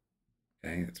member.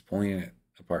 Okay, it's pulling it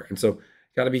apart, and so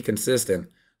got to be consistent.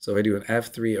 So if I do an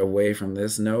F3 away from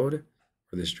this node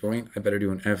or this joint, I better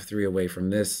do an F3 away from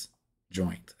this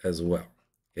joint as well.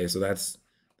 Okay, so that's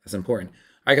important.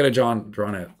 I could have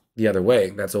drawn it the other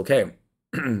way. That's okay.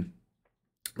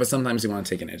 But sometimes you want to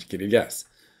take an educated guess.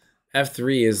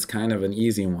 F3 is kind of an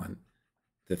easy one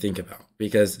to think about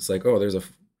because it's like, oh, there's a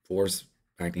force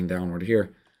acting downward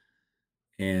here.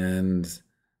 And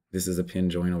this is a pin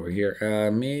joint over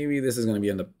here. Maybe this is going to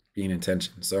end up being in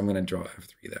tension. So I'm going to draw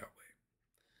F3 that way.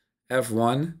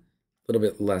 F1, a little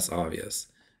bit less obvious.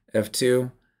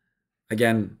 F2,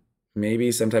 again,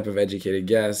 maybe some type of educated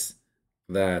guess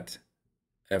that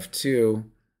F2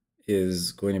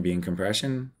 is going to be in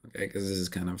compression, okay, because this is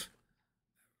kind of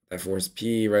that force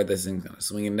P, right? This thing kind of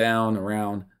swinging down,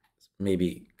 around,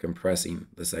 maybe compressing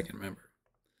the second member.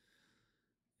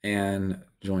 And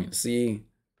joint C,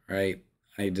 right?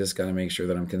 I just got to make sure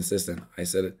that I'm consistent. I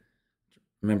said,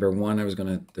 member 1, I was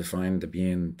going to define to be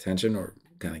in tension or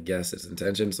kind of guess it's in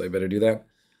tension, so I better do that.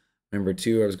 Member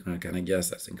 2, I was going to kind of guess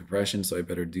that's in compression, so I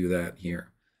better do that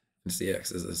here. And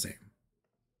CX is the same.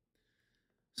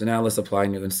 So now let's apply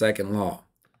Newton's second law.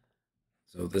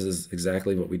 So this is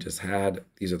exactly what we just had.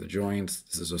 These are the joints.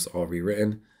 This is just all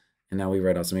rewritten. And now we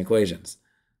write out some equations.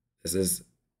 This is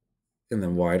in the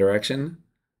y direction,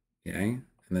 okay?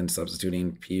 And then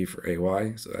substituting P for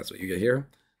AY, so that's what you get here.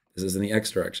 This is in the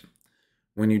x direction.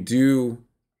 When you do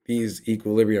these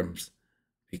equilibriums,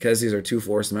 because these are two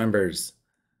force members,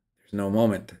 there's no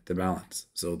moment to balance.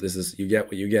 So this is, you get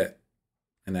what you get.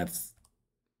 And that's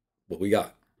what we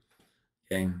got.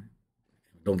 Okay,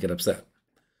 don't get upset.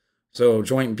 So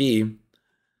joint B,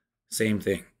 same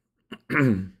thing.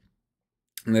 In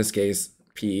this case,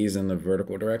 P is in the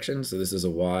vertical direction, so this is a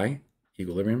Y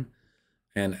equilibrium,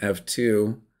 and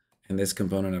F2 and this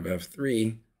component of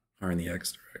F3 are in the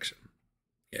X direction.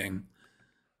 Okay,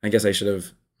 I guess I should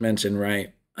have mentioned,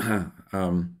 right?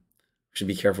 Should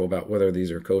be careful about whether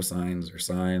these are cosines or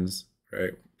sines,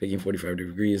 right? Picking 45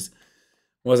 degrees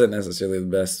wasn't necessarily the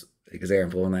best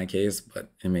example in that case, but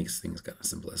it makes things kind of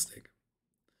simplistic.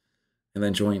 And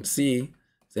then joint C,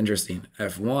 it's interesting.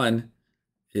 F1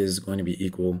 is going to be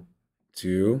equal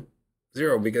to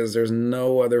 0 because there's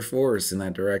no other force in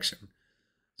that direction.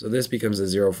 So this becomes a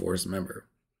 0 force member,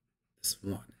 this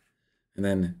one. And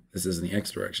then this is in the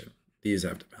X direction. These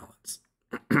have to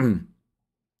balance.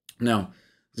 Now,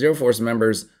 0 force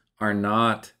members are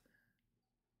not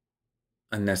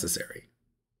unnecessary.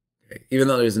 Okay? Even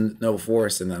though there's no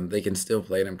force in them, they can still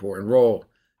play an important role,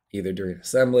 either during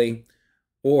assembly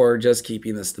or just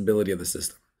keeping the stability of the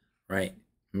system, right?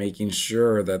 Making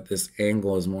sure that this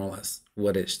angle is more or less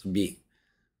what it should be,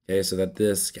 okay? So that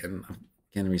this can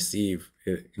receive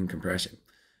it in compression.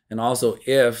 And also,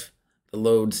 if the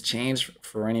loads change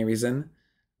for any reason,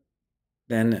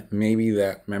 then maybe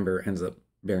that member ends up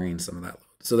bearing some of that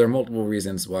load. So there are multiple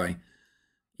reasons why,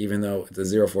 even though it's a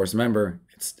 0 force member,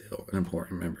 it's still an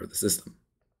important member of the system.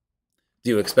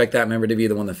 Do you expect that member to be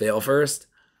the one to fail first?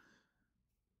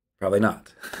 Probably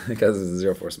not, because it's a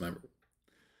 0 force member.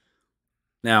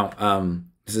 Now,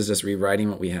 this is just rewriting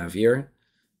what we have here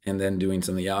and then doing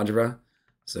some of the algebra.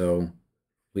 So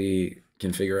we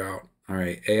can figure out, all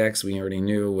right, AX we already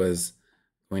knew was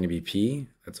going to be P,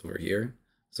 that's over here.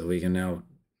 So we can now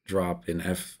drop in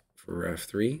F for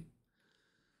F3.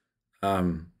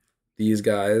 These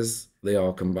guys, they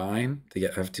all combine to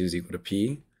get F2 is equal to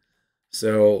P.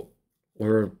 So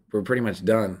we're pretty much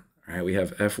done. All right, we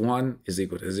have F1 is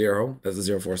equal to 0. That's a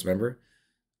 0 force member.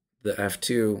 The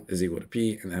F2 is equal to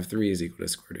P, and F3 is equal to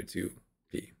square root of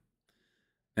 2P.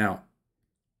 Now,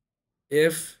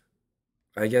 if,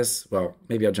 I guess, well,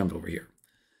 maybe I'll jump over here.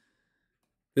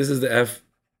 This is the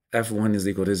F1 is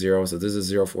equal to 0, so this is a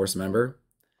 0 force member.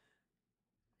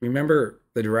 Remember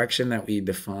the direction that we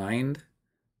defined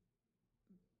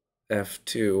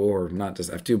F2, or not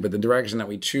just F2, but the direction that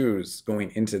we choose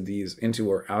going into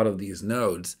or out of these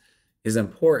nodes is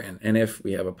important. And if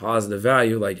we have a positive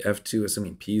value like F2,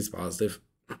 assuming P is positive,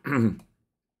 then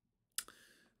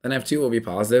F2 will be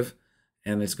positive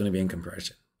and it's going to be in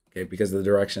compression, okay, because of the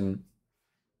direction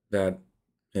that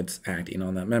it's acting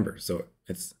on that member. So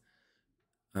it's,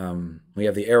 we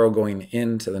have the arrow going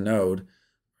into the node,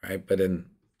 right? But then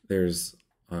there's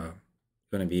going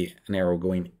to be an arrow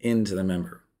going into the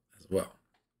member as well.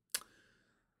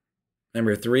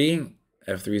 Number 3,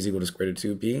 F3 is equal to square root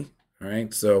of 2p. All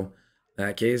right, so in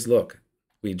that case, look,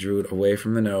 we drew it away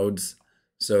from the nodes,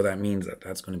 so that means that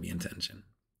that's going to be in tension.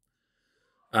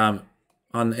 In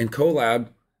Colab,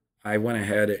 I went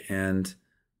ahead and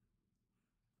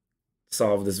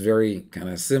solved this very kind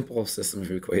of simple system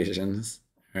of equations,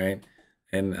 right?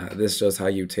 And this shows how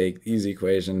you take these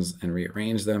equations and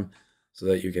rearrange them so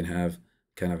that you can have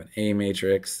kind of an A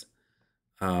matrix.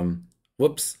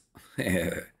 Whoops,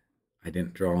 I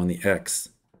didn't draw on the X.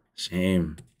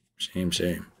 Shame, shame,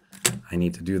 shame. I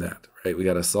need to do that, right? We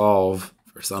got to solve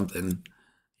for something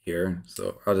here.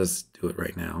 So I'll just do it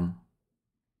right now.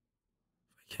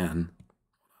 If I can.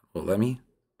 Will it let me?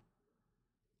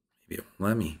 Maybe it won't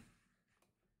let me.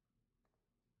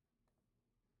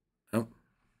 Oh.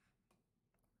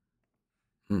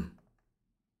 I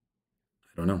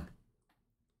don't know.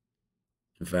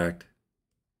 In fact,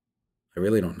 I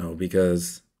really don't know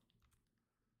because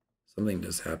something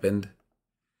just happened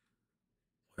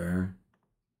where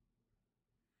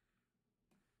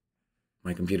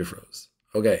my computer froze.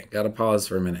 Okay, gotta pause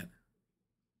for a minute.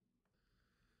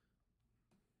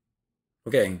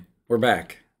 Okay, we're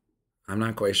back. I'm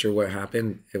not quite sure what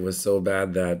happened. It was so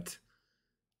bad that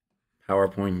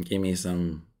PowerPoint gave me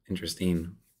some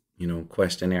interesting,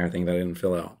 questionnaire thing that I didn't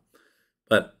fill out.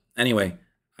 But anyway,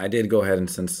 I did go ahead and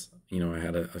since, I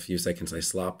had a few seconds, I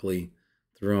sloppily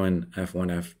threw in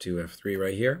F1, F2, F3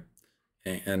 right here.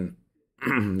 And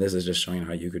this is just showing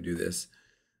how you could do this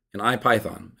in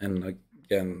IPython. And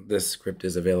again, this script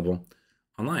is available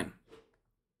online.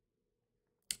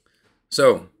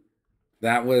 So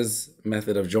that was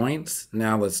method of joints.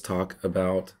 Now let's talk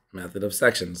about method of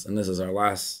sections. And this is our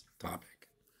last topic.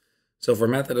 So for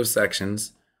method of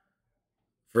sections,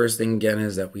 first thing again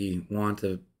is that we want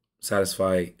to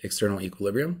satisfy external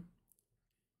equilibrium.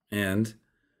 And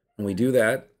when we do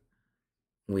that,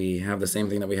 we have the same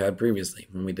thing that we had previously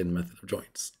when we did method of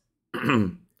joints.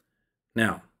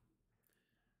 Now,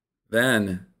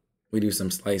 then we do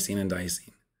some slicing and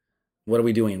dicing. What are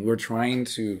we doing? We're trying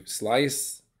to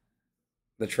slice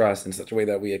the truss in such a way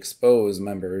that we expose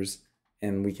members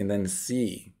and we can then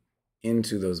see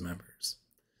into those members.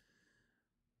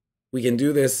 We can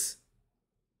do this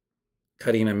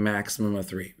cutting a maximum of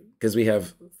 3 because we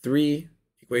have 3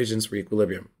 equations for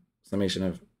equilibrium. Summation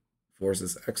of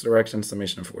forces x direction,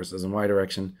 summation of forces in y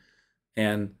direction,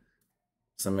 and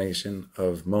summation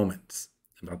of moments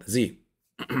about the z,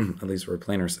 at least for a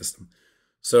planar system.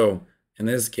 So in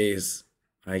this case,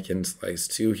 I can slice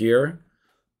 2 here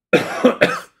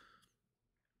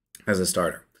as a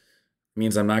starter. It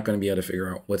means I'm not going to be able to figure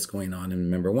out what's going on in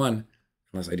member 1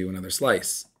 unless I do another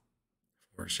slice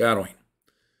for shadowing.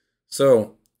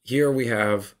 So here we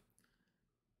have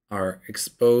our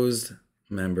exposed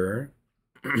member,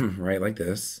 right, like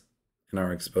this, and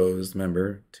our exposed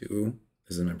member 2.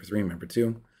 This is member 3, member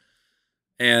 2.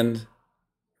 And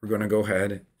we're going to go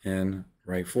ahead and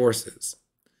write forces.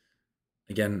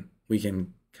 Again, we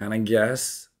can kind of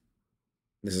guess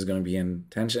this is going to be in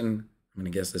tension. I'm going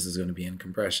to guess this is going to be in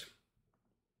compression.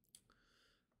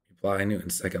 Apply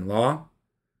Newton's second law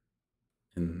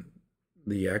in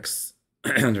the x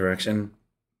direction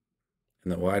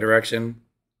and the y direction.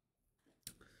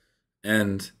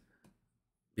 And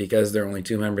because there are only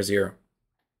 2 members here,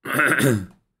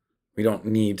 we don't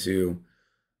need to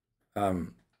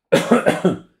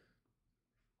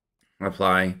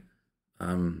apply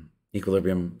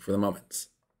equilibrium for the moments.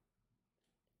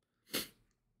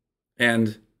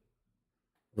 And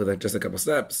with just a couple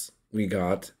steps, we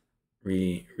got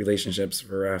relationships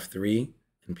for F3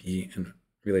 and P and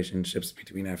relationships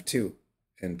between F2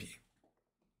 and P.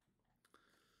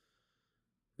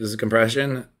 This is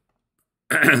compression.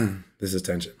 This is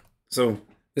tension. So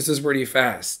this is pretty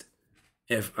fast.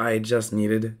 If I just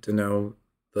needed to know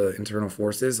the internal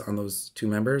forces on those 2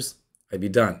 members, I'd be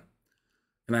done.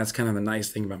 And that's kind of the nice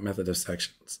thing about method of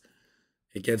sections.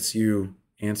 It gets you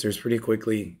answers pretty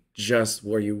quickly just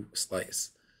where you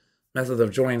slice. Method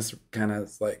of joints kind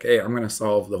of like, hey, I'm going to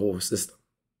solve the whole system.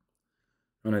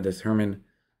 I'm going to determine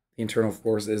the internal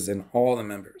forces in all the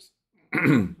members.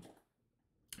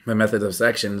 My method of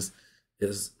sections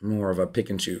is more of a pick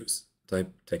and choose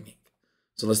type technique.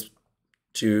 So let's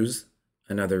choose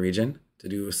another region to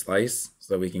do a slice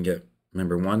so that we can get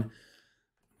member 1.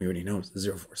 We already know it's the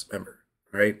 0 force member,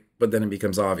 right? But then it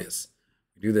becomes obvious.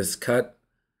 We do this cut.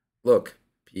 Look,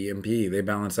 P and P, they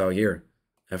balance out here.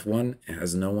 F1, it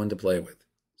has no one to play with.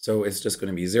 So it's just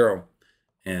going to be 0.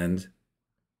 And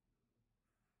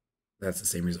that's the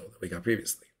same result that we got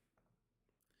previously.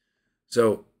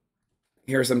 So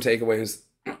here are some takeaways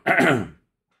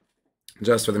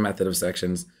just for the method of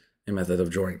sections and method of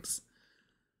joints.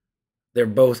 they're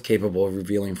both capable of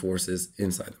revealing forces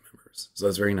inside the members. So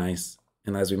that's very nice.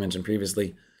 And as we mentioned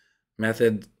previously,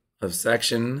 method of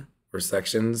section or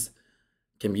sections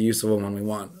can be useful when we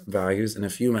want values in a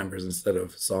few members instead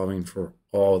of solving for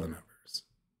all the members,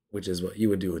 which is what you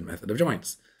would do in method of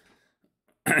joints.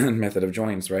 Method of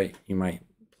joints, right? You might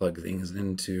plug things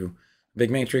into a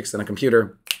big matrix in a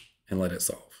computer and let it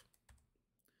solve.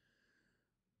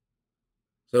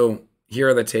 So here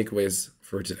are the takeaways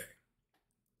for today.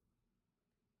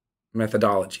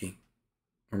 Methodology,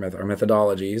 or our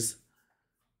methodologies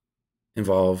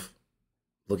involve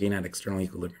looking at external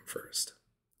equilibrium first.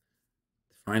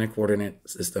 Define a coordinate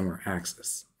system or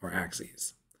axis or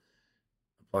axes.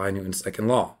 Apply Newton's second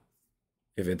law.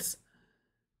 If it's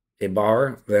a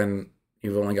bar, then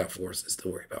you've only got forces to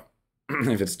worry about.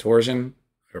 If it's torsion,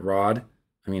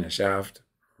 a shaft,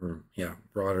 or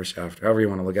rod or shaft, however you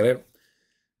want to look at it,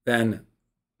 then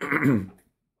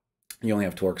you only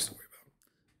have torques to worry about.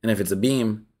 And if it's a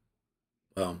beam,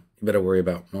 well, you better worry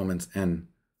about moments and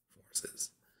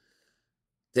forces.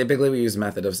 Typically, we use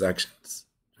method of sections,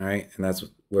 all right? And that's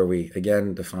where we,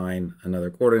 again, define another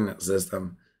coordinate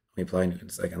system. We apply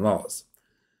Newton's second laws.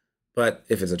 But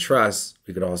if it's a truss,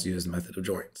 we could also use the method of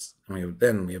joints. And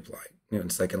then we apply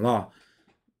Newton's second law.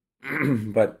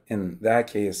 But in that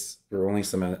case, we're only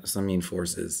summing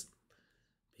forces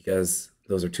because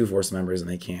those are two force members and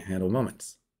they can't handle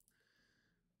moments.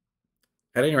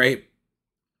 At any rate,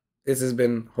 this has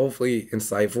been hopefully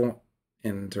insightful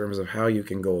in terms of how you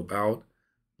can go about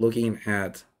looking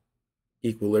at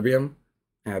equilibrium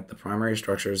at the primary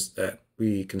structures that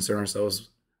we concern ourselves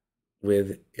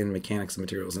with in mechanics of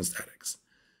materials and statics.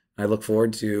 I look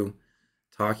forward to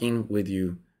talking with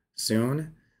you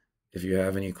soon. If you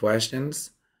have any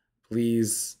questions,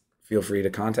 please feel free to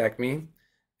contact me,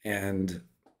 and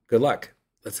good luck.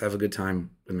 Let's have a good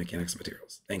time with mechanics of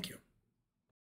materials. Thank you.